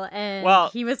school and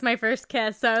he was my first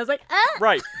kiss. So I was like, ah!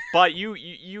 Right. But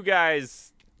you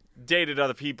guys dated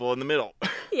other people in the middle.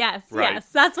 Yes, right. Yes.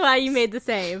 That's why you made the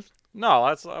save. No,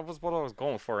 that was what I was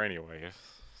going for anyway.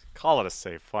 Call it a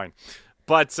save, fine.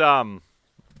 But, and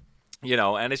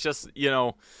it's just,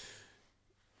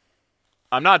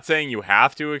 I'm not saying you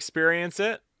have to experience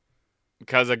it.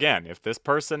 Because, again, if this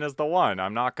person is the one,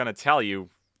 I'm not going to tell you,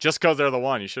 just because they're the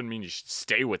one, you shouldn't mean you should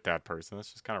stay with that person.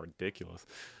 That's just kind of ridiculous.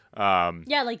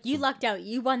 Yeah, like, you lucked out.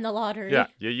 You won the lottery. Yeah,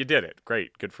 you did it.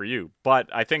 Great. Good for you. But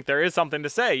I think there is something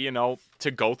to say,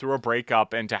 to go through a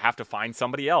breakup and to have to find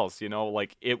somebody else,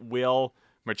 like, it will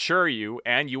mature you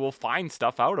and you will find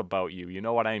stuff out about you. You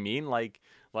know what I mean? Like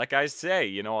I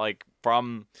say, like,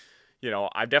 from...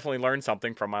 I've definitely learned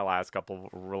something from my last couple of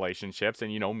relationships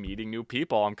and, meeting new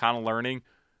people. I'm kind of learning,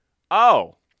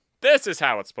 oh, this is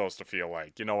how it's supposed to feel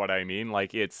like. You know what I mean?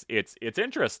 Like, it's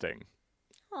interesting.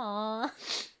 Aww.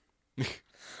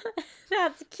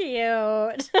 That's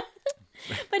cute.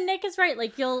 But Nick is right.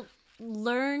 Like, you'll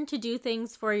learn to do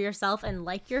things for yourself and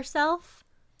like yourself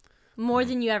more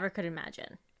than you ever could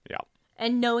imagine. Yeah.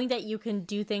 And knowing that you can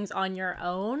do things on your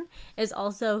own is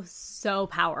also so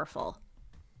powerful.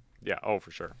 Yeah, for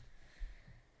sure.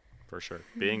 For sure.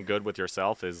 Being good with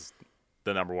yourself is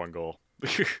the number one goal.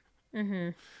 Mm-hmm.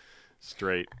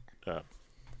 Straight up.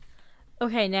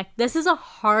 Okay, Nick, this is a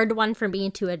hard one for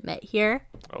me to admit here.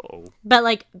 Uh-oh. But,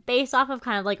 like, based off of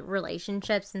kind of, like,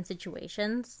 relationships and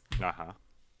situations,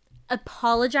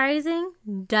 apologizing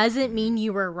doesn't mean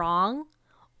you were wrong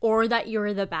or that you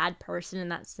were the bad person in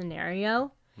that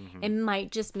scenario. Mm-hmm. It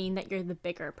might just mean that you're the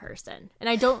bigger person. And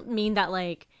I don't mean that,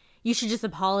 like, you should just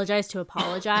apologize to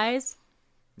apologize.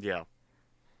 Yeah.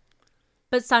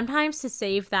 But sometimes to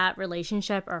save that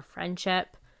relationship or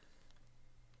friendship,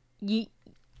 even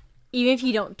if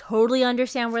you don't totally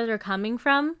understand where they're coming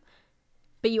from,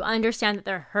 but you understand that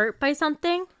they're hurt by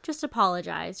something, just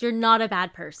apologize. You're not a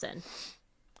bad person.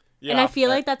 Yeah, and I feel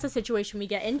like that's a situation we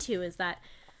get into, is that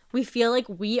we feel like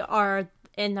we are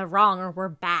in the wrong or we're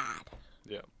bad.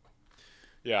 Yeah.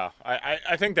 Yeah,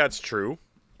 I think that's true.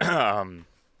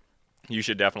 You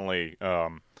should definitely,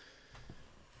 know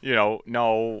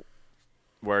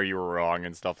where you were wrong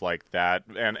and stuff like that.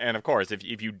 And of course, if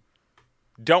you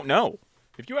don't know,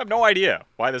 if you have no idea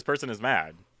why this person is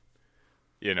mad,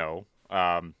 can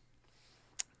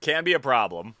be a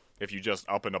problem if you just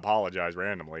up and apologize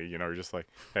randomly. You're just like,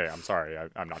 hey, I'm sorry.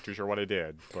 I'm not too sure what I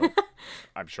did, but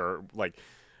I'm sure, like...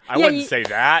 I wouldn't say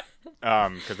that,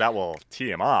 because that will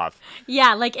tee him off.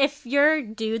 Yeah, like, if you're a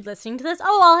dude listening to this,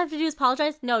 all I have to do is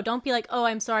apologize. No, don't be like, oh,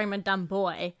 I'm sorry, I'm a dumb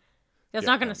boy. That's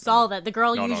not going to solve it. The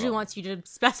girl usually wants you to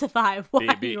specify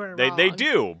why you were wrong. They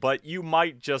do, but you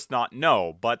might just not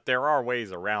know. But there are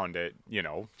ways around it,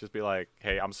 Just be like,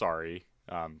 hey, I'm sorry.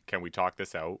 Can we talk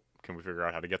this out? Can we figure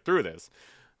out how to get through this?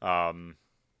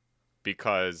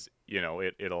 Because,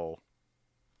 it'll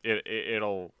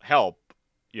help,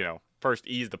 first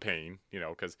ease the pain,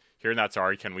 because hearing that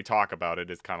sorry, can we talk about it,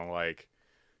 is kind of like,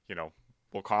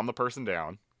 we'll calm the person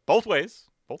down. Both ways.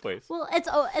 Well,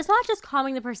 it's not just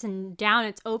calming the person down,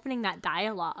 it's opening that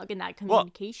dialogue and that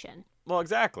communication. Well,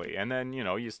 exactly. And then,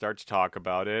 you start to talk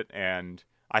about it, and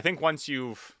I think once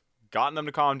you've gotten them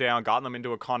to calm down, gotten them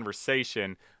into a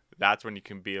conversation, that's when you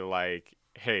can be like,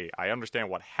 hey, I understand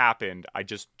what happened, I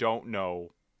just don't know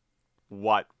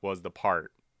what was the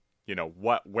part,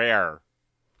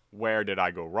 where did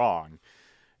I go wrong?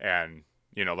 And,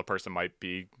 the person might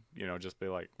be, just be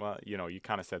like, well, you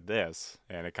kind of said this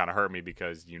and it kind of hurt me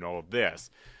because of this.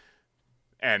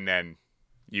 And then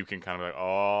you can kind of like,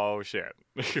 oh shit.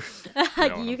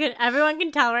 Everyone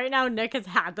can tell right now Nick has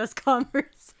had this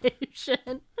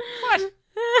conversation. What?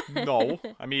 No,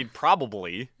 I mean,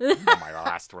 probably. My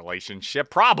last relationship,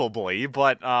 probably.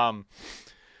 But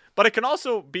it can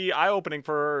also be eye-opening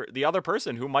for the other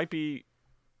person who might be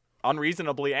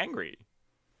unreasonably angry,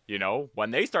 when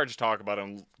they start to talk about it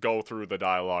and go through the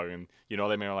dialogue, and they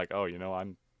may be like, oh,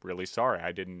 I'm really sorry,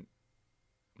 I didn't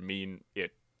mean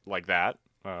it like that,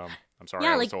 I'm sorry,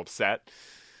 I was so upset.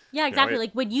 Yeah, exactly.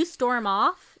 Like, when you storm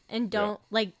off and don't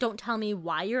tell me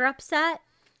why you're upset,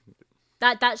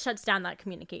 that shuts down that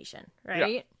communication,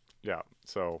 right? Yeah.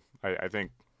 So I think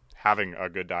having a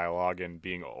good dialogue and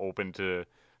being open to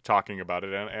talking about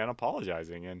it and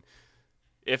apologizing, and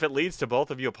if it leads to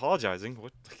both of you apologizing,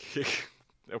 what?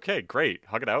 Okay, great.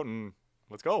 Hug it out and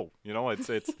let's go. You know, it's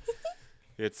it's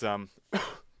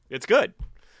good.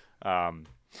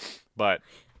 But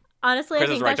honestly, Chris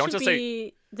I think is right. that Don't should just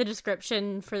be the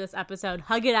description for this episode.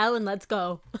 Hug it out and let's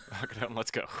go. hug it out and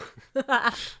let's go.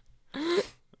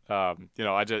 You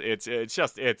know, it's a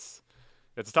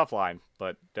tough line,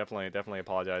 but definitely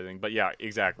apologizing. But yeah,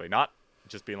 exactly. Not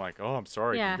just being like, oh, I'm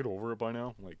sorry. Yeah. Can you get over it by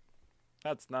now? Like,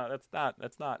 that's not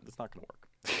gonna work.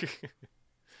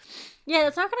 Yeah,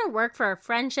 it's not going to work for a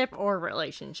friendship or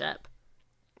relationship.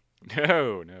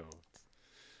 No, it's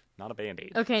not a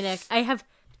Band-Aid. Okay, Nick, I have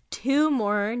 2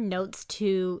 more notes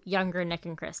to younger Nick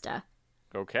and Krista.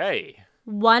 Okay.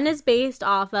 One is based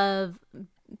off of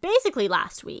basically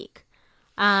last week.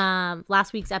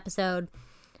 Last week's episode,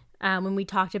 when we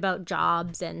talked about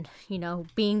jobs and, you know,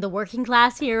 being the working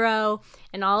class hero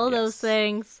and all of those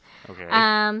things.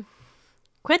 Okay.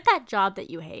 Quit that job that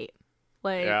you hate.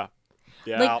 Like,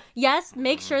 Yeah. like, yes,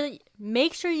 make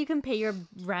sure you can pay your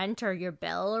rent or your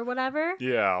bill or whatever.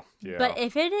 Yeah. But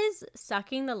if it is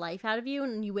sucking the life out of you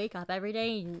and you wake up every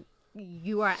day and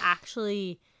you are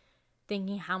actually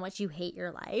thinking how much you hate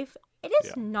your life, it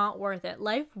is not worth it.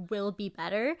 Life will be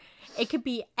better. It could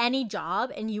be any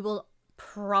job and you will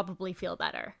probably feel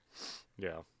better.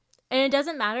 Yeah. And it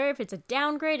doesn't matter if it's a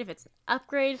downgrade, if it's an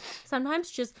upgrade.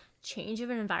 Sometimes just change of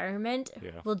an environment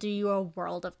will do you a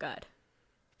world of good.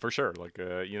 For sure. Like,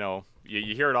 you know,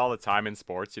 you hear it all the time in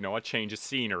sports, you know, a change of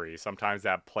scenery. Sometimes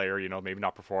that player, you know, maybe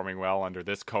not performing well under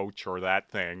this coach or that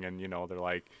thing. And, you know, they're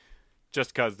like,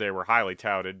 just because they were highly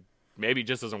touted, maybe it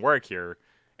just doesn't work here.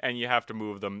 And you have to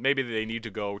move them. Maybe they need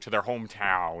to go to their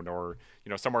hometown or,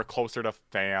 you know, somewhere closer to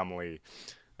family.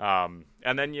 And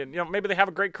then, you know, maybe they have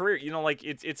a great career. You know, like,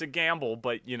 it's a gamble.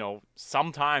 But, you know,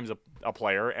 sometimes a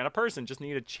player and a person just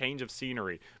need a change of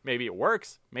scenery. Maybe it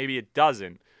works. Maybe it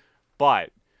doesn't. But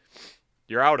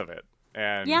you're out of it.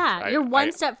 And you're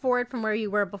one step forward from where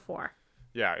you were before.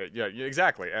 Yeah,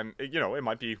 exactly. And, you know, it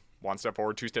might be one step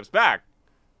forward, 2 steps back,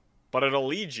 but it'll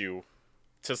lead you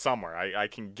to somewhere. I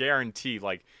can guarantee,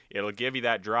 like, it'll give you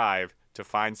that drive to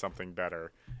find something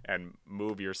better and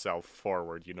move yourself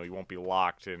forward. You know, you won't be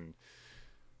locked in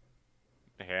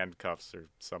handcuffs or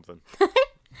something.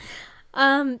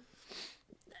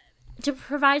 To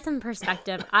provide some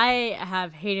perspective, I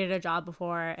have hated a job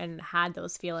before and had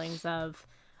those feelings of,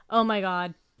 oh my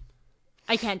God,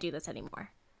 I can't do this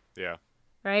anymore. Yeah.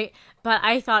 Right? But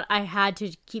I thought I had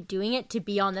to keep doing it to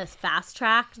be on this fast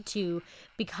track to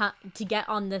get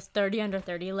on this 30 under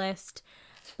 30 list,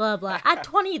 blah, blah. At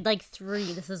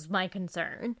 23, this is my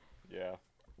concern. Yeah.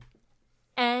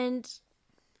 And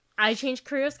I changed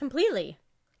careers completely.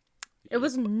 It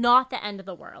was not the end of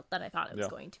the world that I thought it was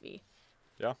going to be.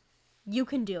 Yeah. You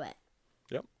can do it.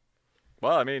 Yep.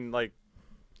 Well, I mean, like,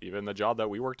 even the job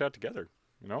that we worked at together,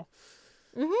 you know?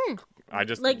 Mm-hmm. I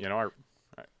just, like, you know,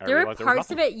 I there are realized parts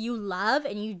there of it you love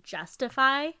and you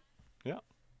justify. Yeah.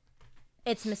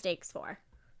 It's mistakes for.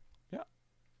 Yeah.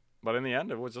 But in the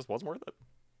end, wasn't worth it.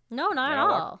 No, not at I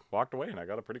all. Walked away, and I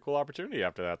got a pretty cool opportunity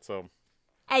after that, so.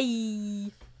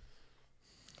 Ay.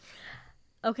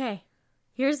 Okay.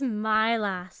 Here's my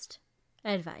last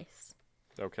advice.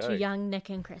 Okay. To young Nick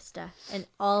and Krista and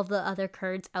all the other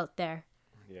Kurds out there.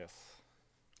 Yes.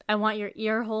 I want your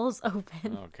ear holes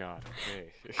open. Oh, God.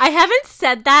 Okay. I haven't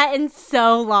said that in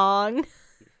so long.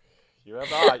 You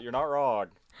have not. You're not wrong.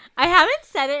 I haven't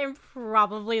said it in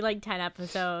probably 10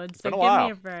 episodes. It's been so a give while.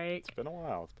 me a break. It's been a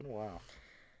while.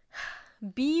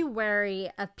 Be wary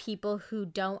of people who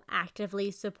don't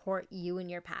actively support you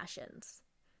and your passions.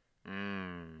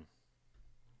 And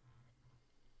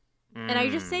I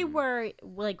just say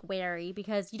wary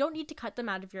because you don't need to cut them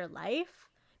out of your life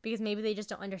because maybe they just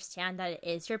don't understand that it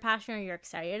is your passion or you're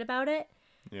excited about it.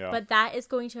 Yeah. But that is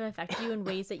going to affect you in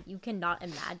ways that you cannot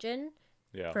imagine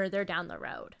further down the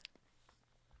road.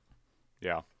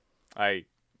 Yeah. I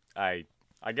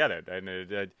get it. And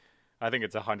I think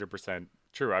it's 100%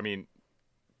 true. I mean,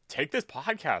 take this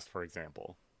podcast, for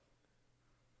example.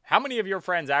 How many of your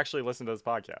friends actually listen to this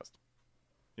podcast?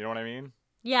 You know what I mean?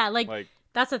 Yeah, like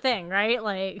that's the thing, right?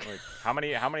 Like how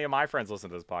many of my friends listen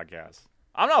to this podcast?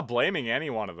 I'm not blaming any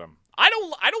one of them. I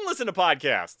don't listen to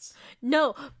podcasts.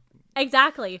 No,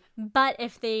 exactly. But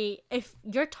if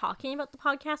you're talking about the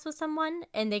podcast with someone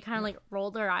and they kind of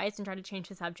roll their eyes and try to change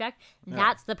the subject,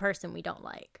 that's the person we don't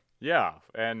like. Yeah,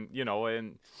 and you know,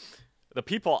 and the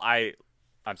people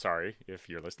I'm sorry if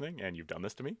you're listening and you've done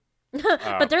this to me.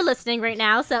 But they're listening right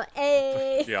now, so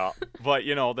hey. Yeah, but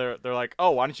you know, they're like,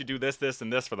 oh, why don't you do this,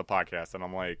 and this for the podcast? And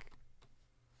I'm like,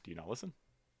 do you not listen?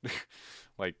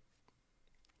 Like,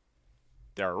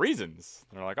 there are reasons.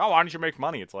 They're like, oh, why don't you make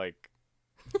money? It's like,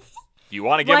 do you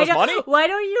want to give us money? Why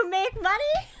don't you make money?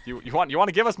 You want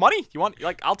to give us money? You want,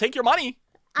 like, I'll take your money.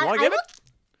 You want to give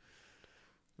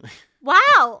it?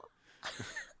 Wow.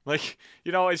 Like,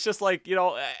 you know, it's just like, you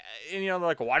know, and, you know, they're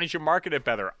like, why don't you market it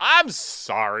better? I'm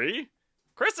sorry.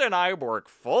 Krista and I work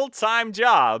full-time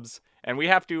jobs, and we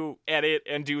have to edit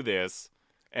and do this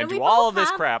and do all of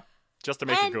this crap just to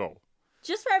make it go.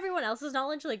 Just for everyone else's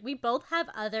knowledge, like, we both have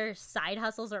other side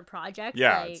hustles or projects.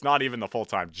 Yeah, like, it's not even the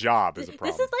full-time job is a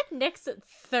problem. This is like Nick's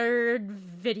third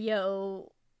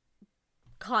video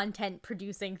content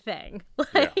producing thing.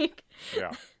 Like,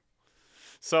 yeah.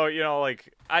 So, you know,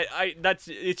 like,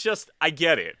 it's just, I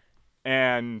get it.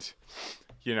 And,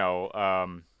 you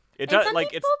know, it does,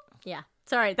 like, people, yeah.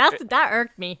 Sorry, that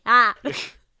irked me. Ah.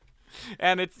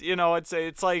 And it's, you know,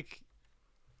 it's like,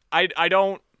 I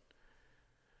don't,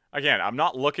 again, I'm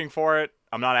not looking for it.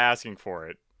 I'm not asking for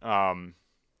it.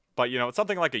 But, you know, it's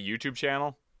something like a YouTube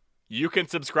channel. You can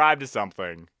subscribe to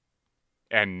something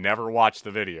and never watch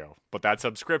the video. But that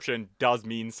subscription does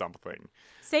mean something.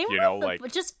 Same you with know,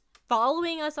 like, just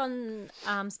following us on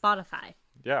Spotify.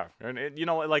 Yeah. And, you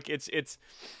know, like, it's,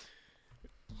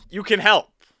 you can help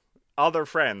other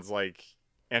friends, like,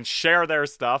 and share their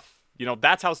stuff. You know,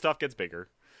 that's how stuff gets bigger.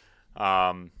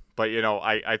 But, you know,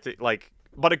 I think, like,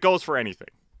 but it goes for anything.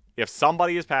 If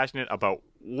somebody is passionate about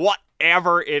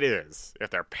whatever it is, if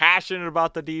they're passionate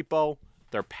about the depot,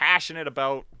 they're passionate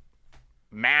about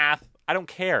math, I don't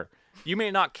care. You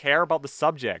may not care about the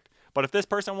subject, but if this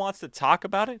person wants to talk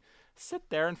about it, sit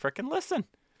there and frickin' listen.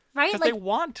 Right? Because they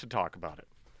want to talk about it.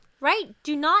 Right?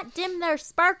 Do not dim their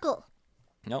sparkle.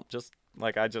 Nope, just,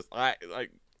 like,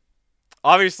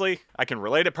 obviously, I can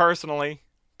relate it personally,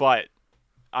 but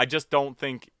I just don't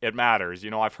think it matters.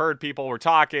 You know, I've heard people were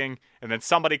talking, and then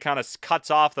somebody kind of cuts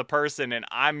off the person, and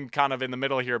I'm kind of in the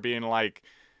middle here being like,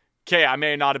 okay, I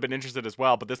may not have been interested as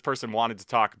well, but this person wanted to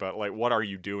talk about, like, what are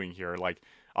you doing here? Like,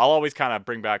 I'll always kind of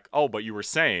bring back, oh, but you were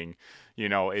saying, you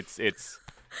know, it's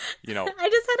you know. I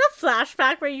just had a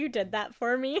flashback where you did that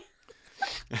for me.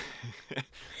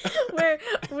 where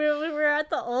we were at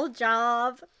the old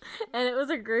job, and it was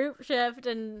a group shift,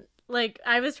 and like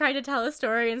I was trying to tell a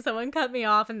story, and someone cut me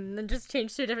off, and then just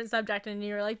changed to a different subject, and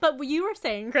you were like, "But you were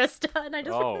saying, Krista," and I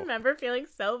just remember feeling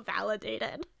so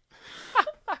validated.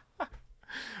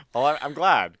 Well, I'm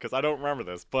glad because I don't remember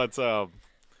this, but you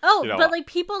know, but like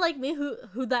people like me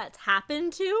who that's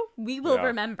happened to, we will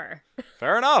remember.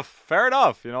 Fair enough.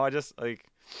 You know, I just like,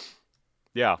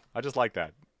 yeah, I just like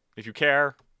that. If you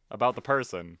care about the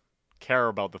person, care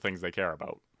about the things they care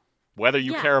about, whether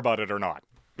you care about it or not.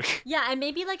 Yeah, and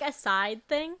maybe like a side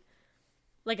thing,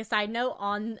 like a side note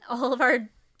on all of our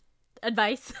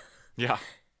advice. Yeah.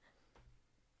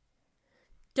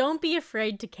 Don't be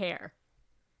afraid to care.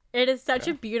 It is such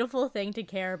a beautiful thing to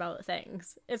care about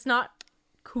things. It's not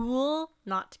cool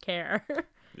not to care.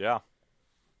 Yeah.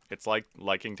 It's like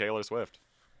liking Taylor Swift.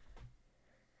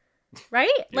 Right?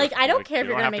 Like, I don't care if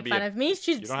you're going to make fun of me.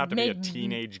 You don't have to be a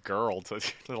teenage girl to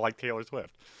like Taylor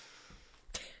Swift.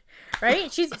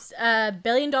 Right? She's a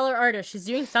billion-dollar artist. She's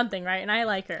doing something, right? And I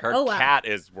like her. Her cat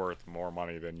is worth more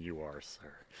money than you are,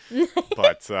 sir.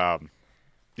 But,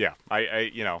 yeah,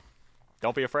 I you know,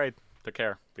 don't be afraid to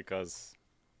care because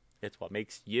it's what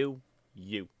makes you,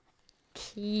 you.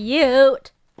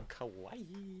 Cute.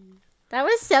 Kawaii. That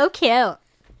was so cute.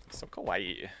 So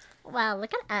kawaii. Wow,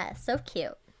 look at us. So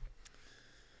cute.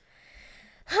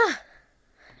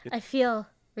 I feel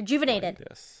rejuvenated.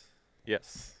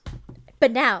 Yes.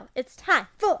 But now it's time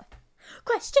for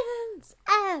questions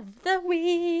of the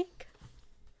week.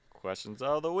 Questions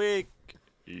of the week.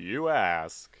 You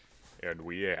ask, and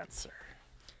we answer.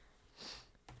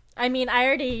 I mean, I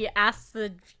already asked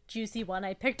the juicy one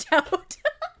I picked out.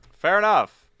 Fair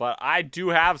enough, but I do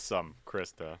have some,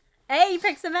 Krista. Hey, you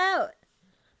picked some out.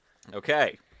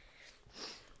 Okay.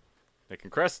 Nick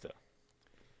and Krista.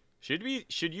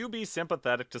 Should you be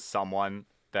sympathetic to someone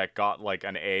that got like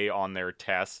an A on their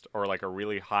test or like a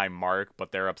really high mark,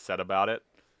 but they're upset about it?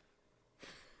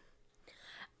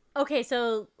 Okay,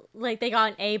 so like they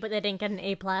got an A, but they didn't get an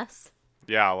A+.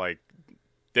 Yeah, like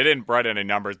they didn't write any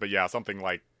numbers, but yeah, something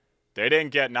like they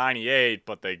didn't get 98,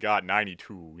 but they got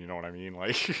 92. You know what I mean?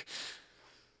 Like,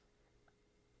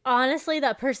 honestly,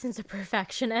 that person's a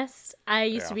perfectionist. I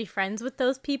used to be friends with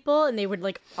those people, and they would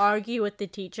like argue with the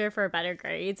teacher for better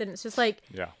grades, and it's just like,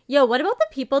 yo, what about the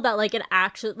people that like it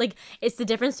actually like it's the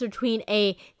difference between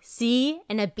a C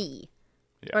and a B,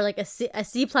 or like a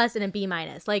C plus and a B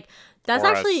minus. Like that's or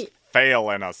actually a fail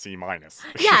and a C minus.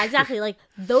 Yeah, exactly. Like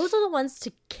those are the ones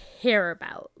to care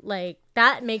about. Like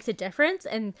that makes a difference,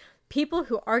 and people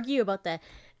who argue about the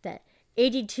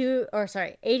 82 or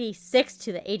sorry, 86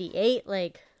 to the 88.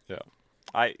 Like,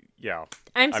 yeah.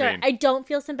 I'm sorry, mean, I don't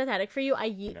feel sympathetic for you. I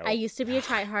No. used to be a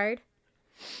tryhard.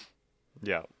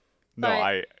 Yeah. No, But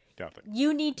I don't think.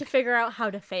 you need to figure out how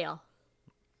to fail.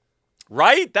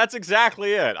 Right? That's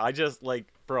exactly it. I just like,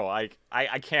 bro, I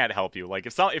can't help you. Like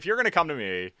if you're gonna come to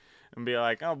me and be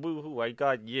like, oh boo hoo, I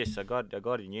got an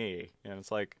A, and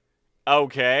it's like,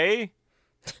 okay,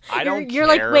 I don't You're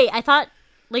care. like, wait, I thought,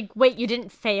 like, wait, you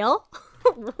didn't fail?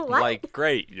 What? Like,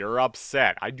 great, you're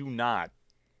upset. I do not.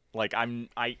 Like, I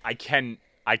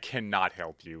cannot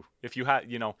help you. If you have,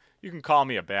 you can call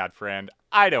me a bad friend.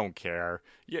 I don't care.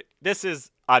 This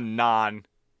is a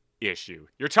non-issue.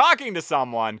 You're talking to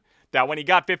someone that when he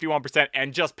got 51%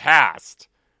 and just passed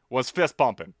was fist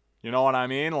pumping. You know what I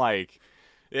mean? Like,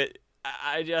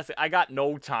 I got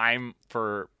no time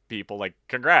for people like,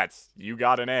 congrats, you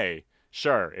got an A.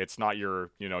 Sure, it's not your,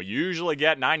 you usually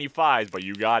get 95s, but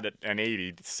you got an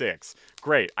 86.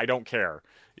 Great, I don't care.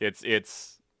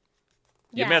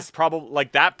 You missed probably,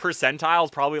 like, that percentile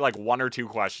is probably like 1 or 2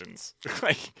 questions.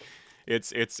 Like,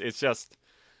 it's just.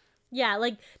 Yeah,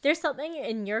 like, there's something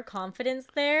in your confidence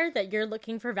there that you're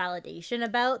looking for validation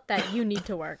about that you need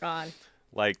to work on.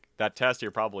 Like, that test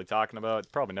you're probably talking about,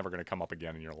 it's probably never going to come up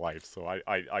again in your life. So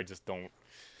I just don't.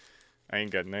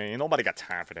 Ain't nobody got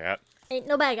time for that. Ain't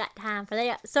nobody got time for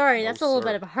that. Sorry, that's a little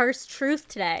bit of a harsh truth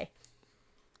today.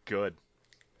 Good.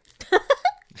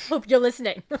 Hope you're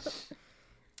listening.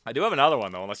 I do have another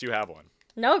one, though, unless you have one.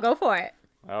 No, go for it.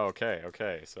 Okay.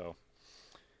 So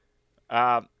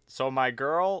my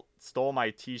girl stole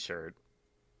my t-shirt,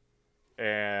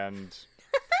 and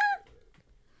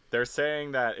they're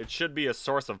saying that it should be a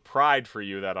source of pride for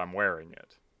you that I'm wearing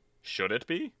it. Should it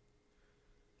be?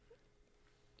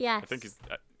 Yes. I think it's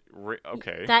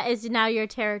okay. That is now your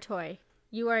territory.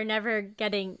 You are never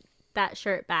getting that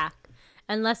shirt back.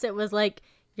 Unless it was like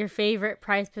your favorite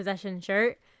prized possession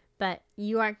shirt, but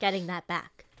you aren't getting that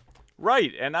back.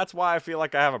 Right, and that's why I feel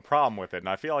like I have a problem with it, and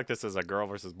I feel like this is a girl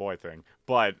versus boy thing.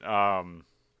 But I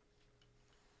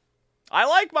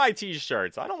like my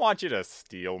t-shirts. I don't want you to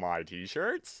steal my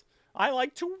t-shirts. I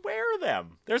like to wear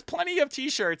them. There's plenty of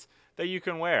t-shirts that you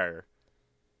can wear.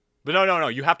 But no,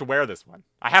 you have to wear this one.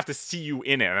 I have to see you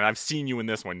in it, and I've seen you in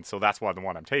this one, so that's why the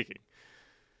one I'm taking.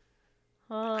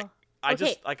 Oh. I okay.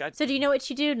 just, like, So do you know what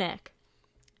you do, Nick?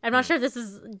 I'm not sure if this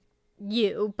is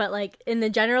you, but, like, in the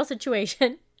general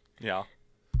situation, Yeah.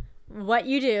 what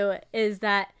you do is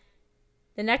that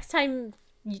the next time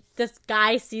this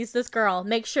guy sees this girl,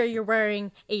 make sure you're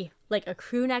wearing a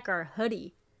crew neck or a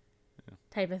hoodie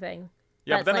type of thing.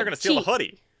 Yeah, That's, but then they're like, going to steal cheap. the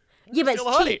hoodie. Yeah, but Steal the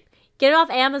it's hoodie. cheap. Get it off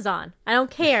Amazon. I don't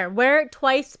care. Wear it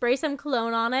twice, spray some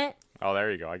cologne on it, Oh,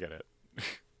 there you go. I get it.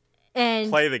 and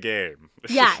Play the game.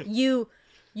 yeah, you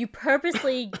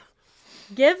purposely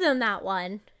give them that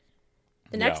one.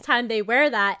 The next time they wear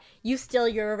that, you steal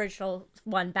your original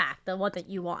one back, the one that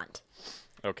you want.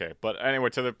 Okay, but anyway,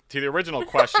 to the original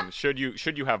question, should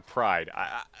you have pride?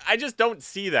 I just don't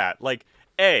see that. Like,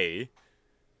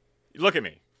 look at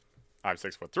me. I'm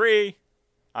 6'3".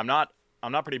 I'm not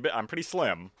pretty big. I'm pretty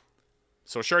slim.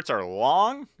 So shirts are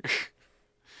long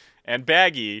and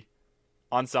baggy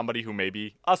on somebody who may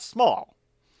be a small.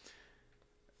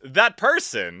 That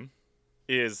person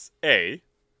is A,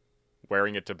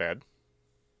 wearing it to bed.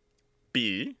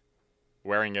 B,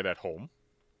 wearing it at home.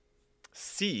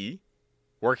 C,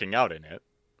 working out in it.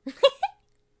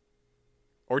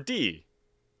 Or D,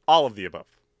 all of the above.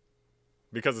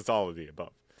 Because it's all of the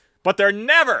above. But they're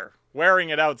never wearing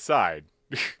it outside.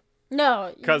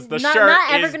 No, Because the not shirt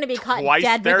ever is going to be caught twice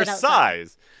dead their with it outside.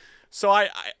 size. So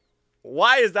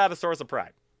why is that a source of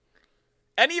pride?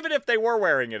 And even if they were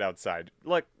wearing it outside,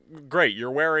 look, great,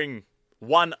 you're wearing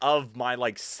one of my,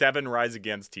 7 Rise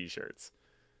Against t-shirts.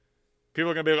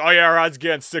 People are going to be like, oh yeah, Rise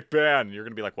Against, sick band. And you're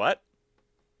going to be like, what?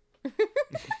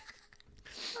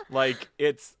 I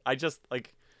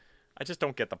just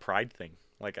don't get the pride thing.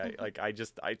 I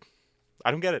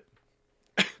don't get it.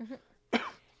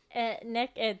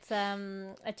 Nick, it's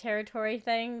a territory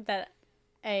thing that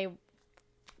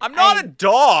I'm not a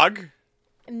dog.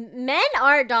 Men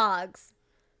are dogs.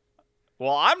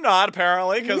 Well, I'm not,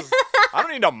 apparently, because I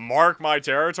don't need to mark my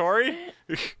territory.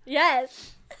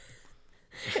 Yes.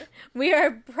 We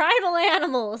are primal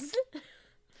animals.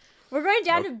 We're going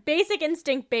down to basic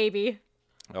instinct, baby.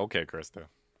 Okay, Krista.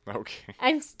 Okay.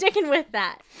 I'm sticking with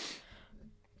that.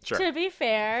 Sure. To be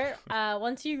fair,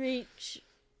 once you reach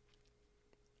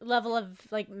level of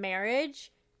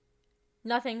marriage,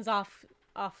 nothing's off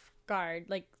guard.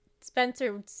 Like,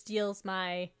 Spencer steals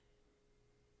my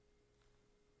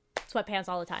sweatpants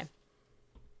all the time.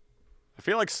 I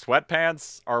feel like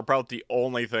sweatpants are about the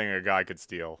only thing a guy could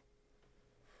steal.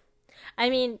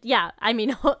 I mean, yeah. I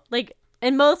mean, like,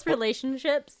 in most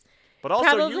relationships, But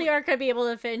also probably aren't going to be able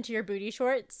to fit into your booty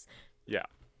shorts. Yeah.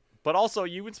 But also,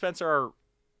 you and Spencer are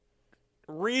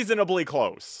reasonably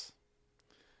close.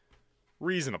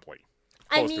 Reasonably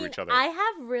close to each other. I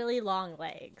have really long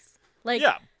legs. Like,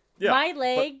 yeah. my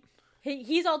leg,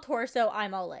 he's all torso,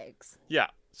 I'm all legs. Yeah.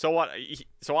 So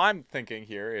I'm thinking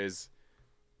here is,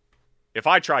 if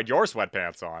I tried your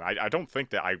sweatpants on, I don't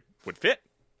think that I would fit.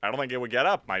 I don't think it would get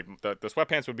up. The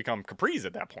sweatpants would become capris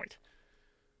at that point.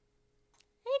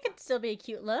 It could still be a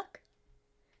cute look.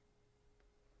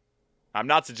 I'm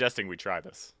not suggesting we try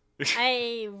this.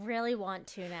 I really want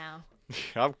to now.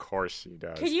 Of course she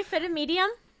does. Could you fit a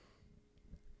medium?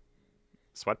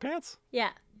 Sweatpants? Yeah.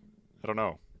 I don't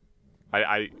know.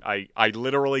 I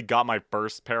literally got my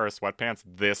first pair of sweatpants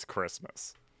this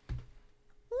Christmas.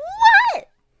 What?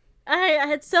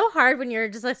 It's so hard when you're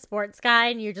just a sports guy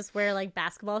and you just wear like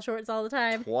basketball shorts all the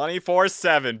time.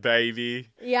 24/7, baby.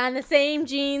 Yeah, and the same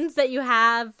jeans that you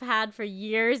have had for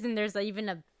years, and there's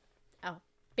even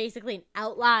basically an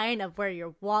outline of where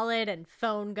your wallet and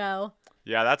phone go.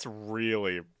 Yeah, that's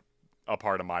really a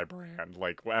part of my brand.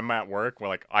 Like, when I'm at work, where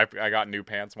like I got new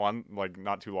pants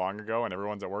not too long ago, and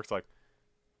everyone's at work's like,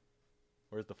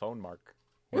 "Where's the phone mark?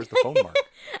 Where's the phone mark?"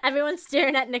 Everyone's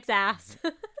staring at Nick's ass.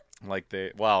 Like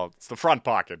it's the front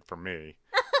pocket for me.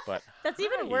 But that's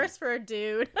even worse for a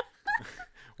dude.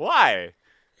 Why?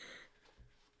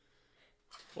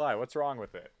 Why? What's wrong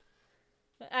with it?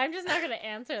 I'm just not gonna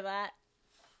answer that.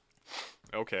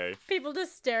 Okay. People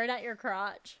just staring at your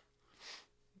crotch.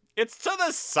 It's to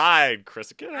the side,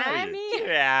 Chris. Get out of here.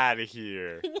 Get out of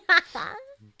here.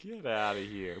 Get out of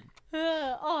here.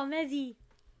 Oh, Mezzy.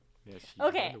 Yes,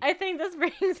 okay, I think this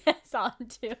brings us on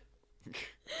to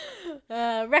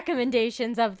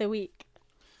recommendations of the week.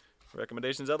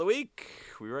 Recommendations of the week.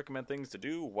 We recommend things to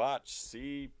do, watch,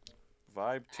 see,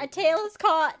 vibe to. A tail is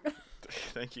caught.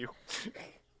 Thank you.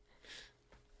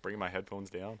 Bringing my headphones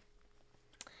down.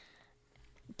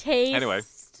 Taste. Anyway.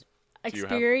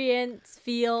 Experience,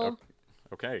 feel.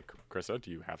 Okay, Krista,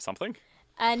 do you have something?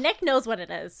 Nick knows what it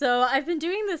is. So I've been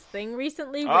doing this thing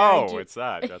recently where it's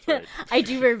that. That's right. I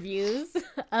do reviews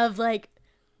of like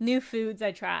new foods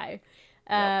I try.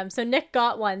 Yep. So Nick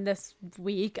got one this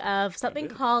week of something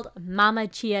called Mama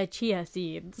Chia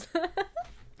seeds.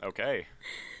 Okay.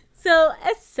 So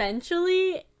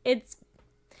essentially it's,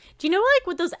 do you know like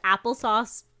what those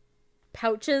applesauce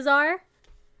pouches are?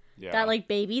 Yeah. That like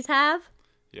babies have?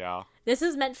 Yeah. This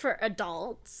is meant for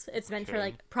adults. It's meant for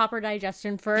like proper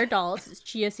digestion for adults.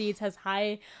 Chia seeds has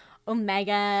high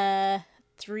omega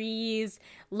 3s,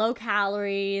 low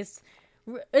calories.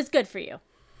 It's good for you.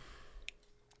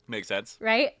 Makes sense.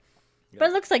 Right? Yeah. But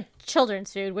it looks like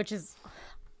children's food, which is,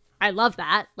 I love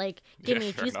that. Like, give me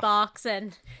a juice box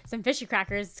and some fishy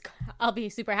crackers. I'll be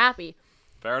super happy.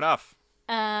 Fair enough.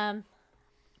 I'm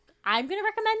going to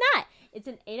recommend that. It's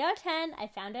an 8 out of 10. I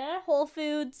found it at Whole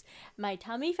Foods. My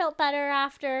tummy felt better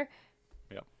after.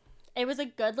 Yep. It was a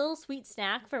good little sweet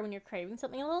snack for when you're craving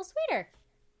something a little sweeter.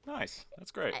 Nice.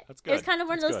 That's great. That's good. It was kind of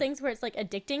one of those things where it's like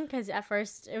addicting because at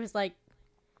first it was like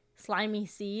slimy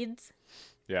seeds.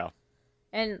 Yeah.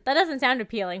 And that doesn't sound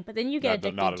appealing, but then you get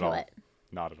addicted to it.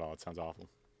 Not at all. It sounds awful.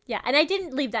 Yeah, and I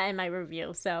didn't leave that in my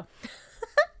review, so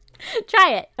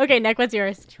try it. Okay, Nick, what's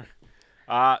yours?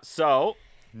 So,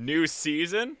 new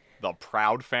season. The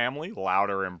Proud Family,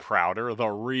 Louder and Prouder, the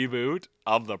reboot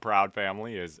of The Proud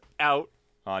Family is out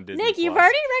on Disney+. Nick, you've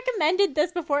already recommended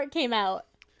this before it came out.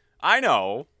 I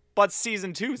know, but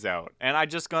season 2's out, and I'm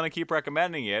just gonna keep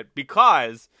recommending it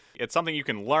because it's something you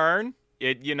can learn.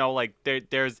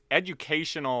 There's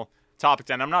educational topics,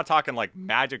 and I'm not talking like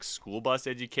magic school bus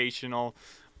educational,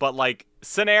 but like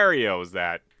scenarios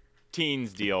that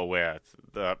teens deal with,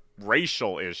 the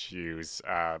racial issues,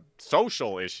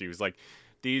 social issues, like.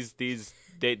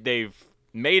 They've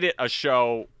made it a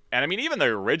show, and I mean even the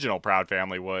original Proud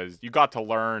Family was you got to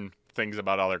learn things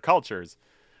about other cultures.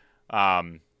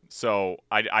 So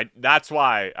I that's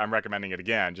why I'm recommending it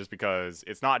again, just because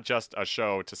it's not just a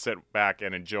show to sit back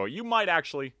and enjoy. You might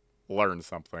actually learn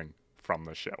something from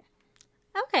the show.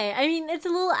 Okay, I mean it's a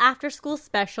little after school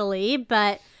specially,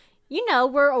 but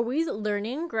we're always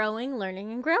learning,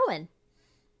 growing.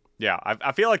 Yeah,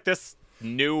 I feel like this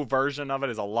new version of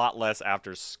it is a lot less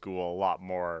after school, a lot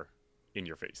more in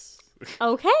your face.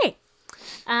 Okay.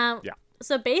 Yeah.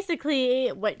 So basically,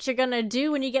 what you're gonna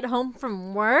do when you get home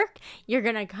from work, you're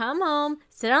gonna come home,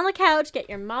 sit on the couch, get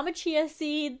your Mama Chia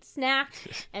seed snack,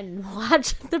 and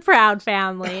watch The Proud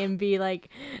Family and be like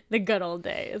the good old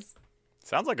days.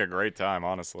 Sounds like a great time,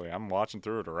 honestly. I'm watching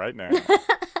through it right now.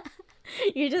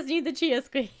 You just need the chia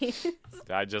squeeze.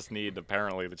 I just need,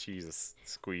 apparently, the cheese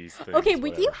squeeze thing. Okay,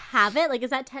 would you have it? Like, is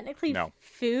that technically No.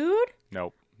 food?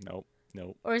 Nope.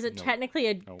 Or is it Nope. technically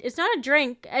a... Nope. It's not a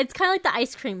drink. It's kind of like the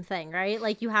ice cream thing, right?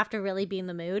 Like, you have to really be in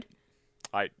the mood.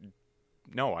 I'm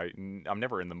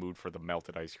never in the mood for the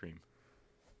melted ice cream.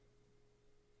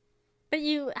 But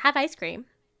you have ice cream.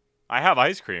 I have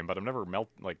ice cream, but I'm never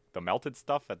the melted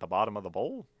stuff at the bottom of the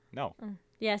bowl. No.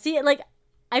 Yeah, see, like,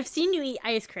 I've seen you eat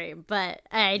ice cream, but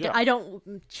I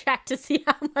don't check to see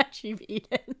how much you've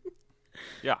eaten.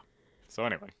 Yeah. So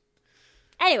anyway.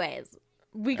 Anyways,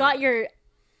 we got your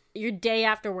day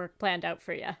after work planned out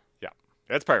for you. Yeah.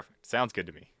 That's perfect. Sounds good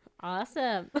to me.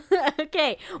 Awesome.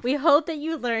 Okay, we hope that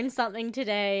you learned something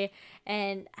today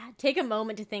and take a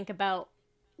moment to think about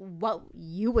what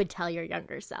you would tell your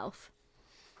younger self.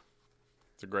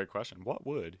 It's a great question. What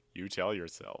would you tell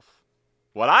yourself?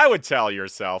 What I would tell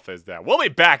yourself is that we'll be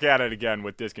back at it again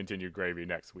with Discontinued Gravy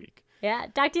next week. Yeah,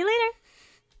 talk to you later.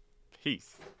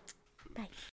 Peace. Bye.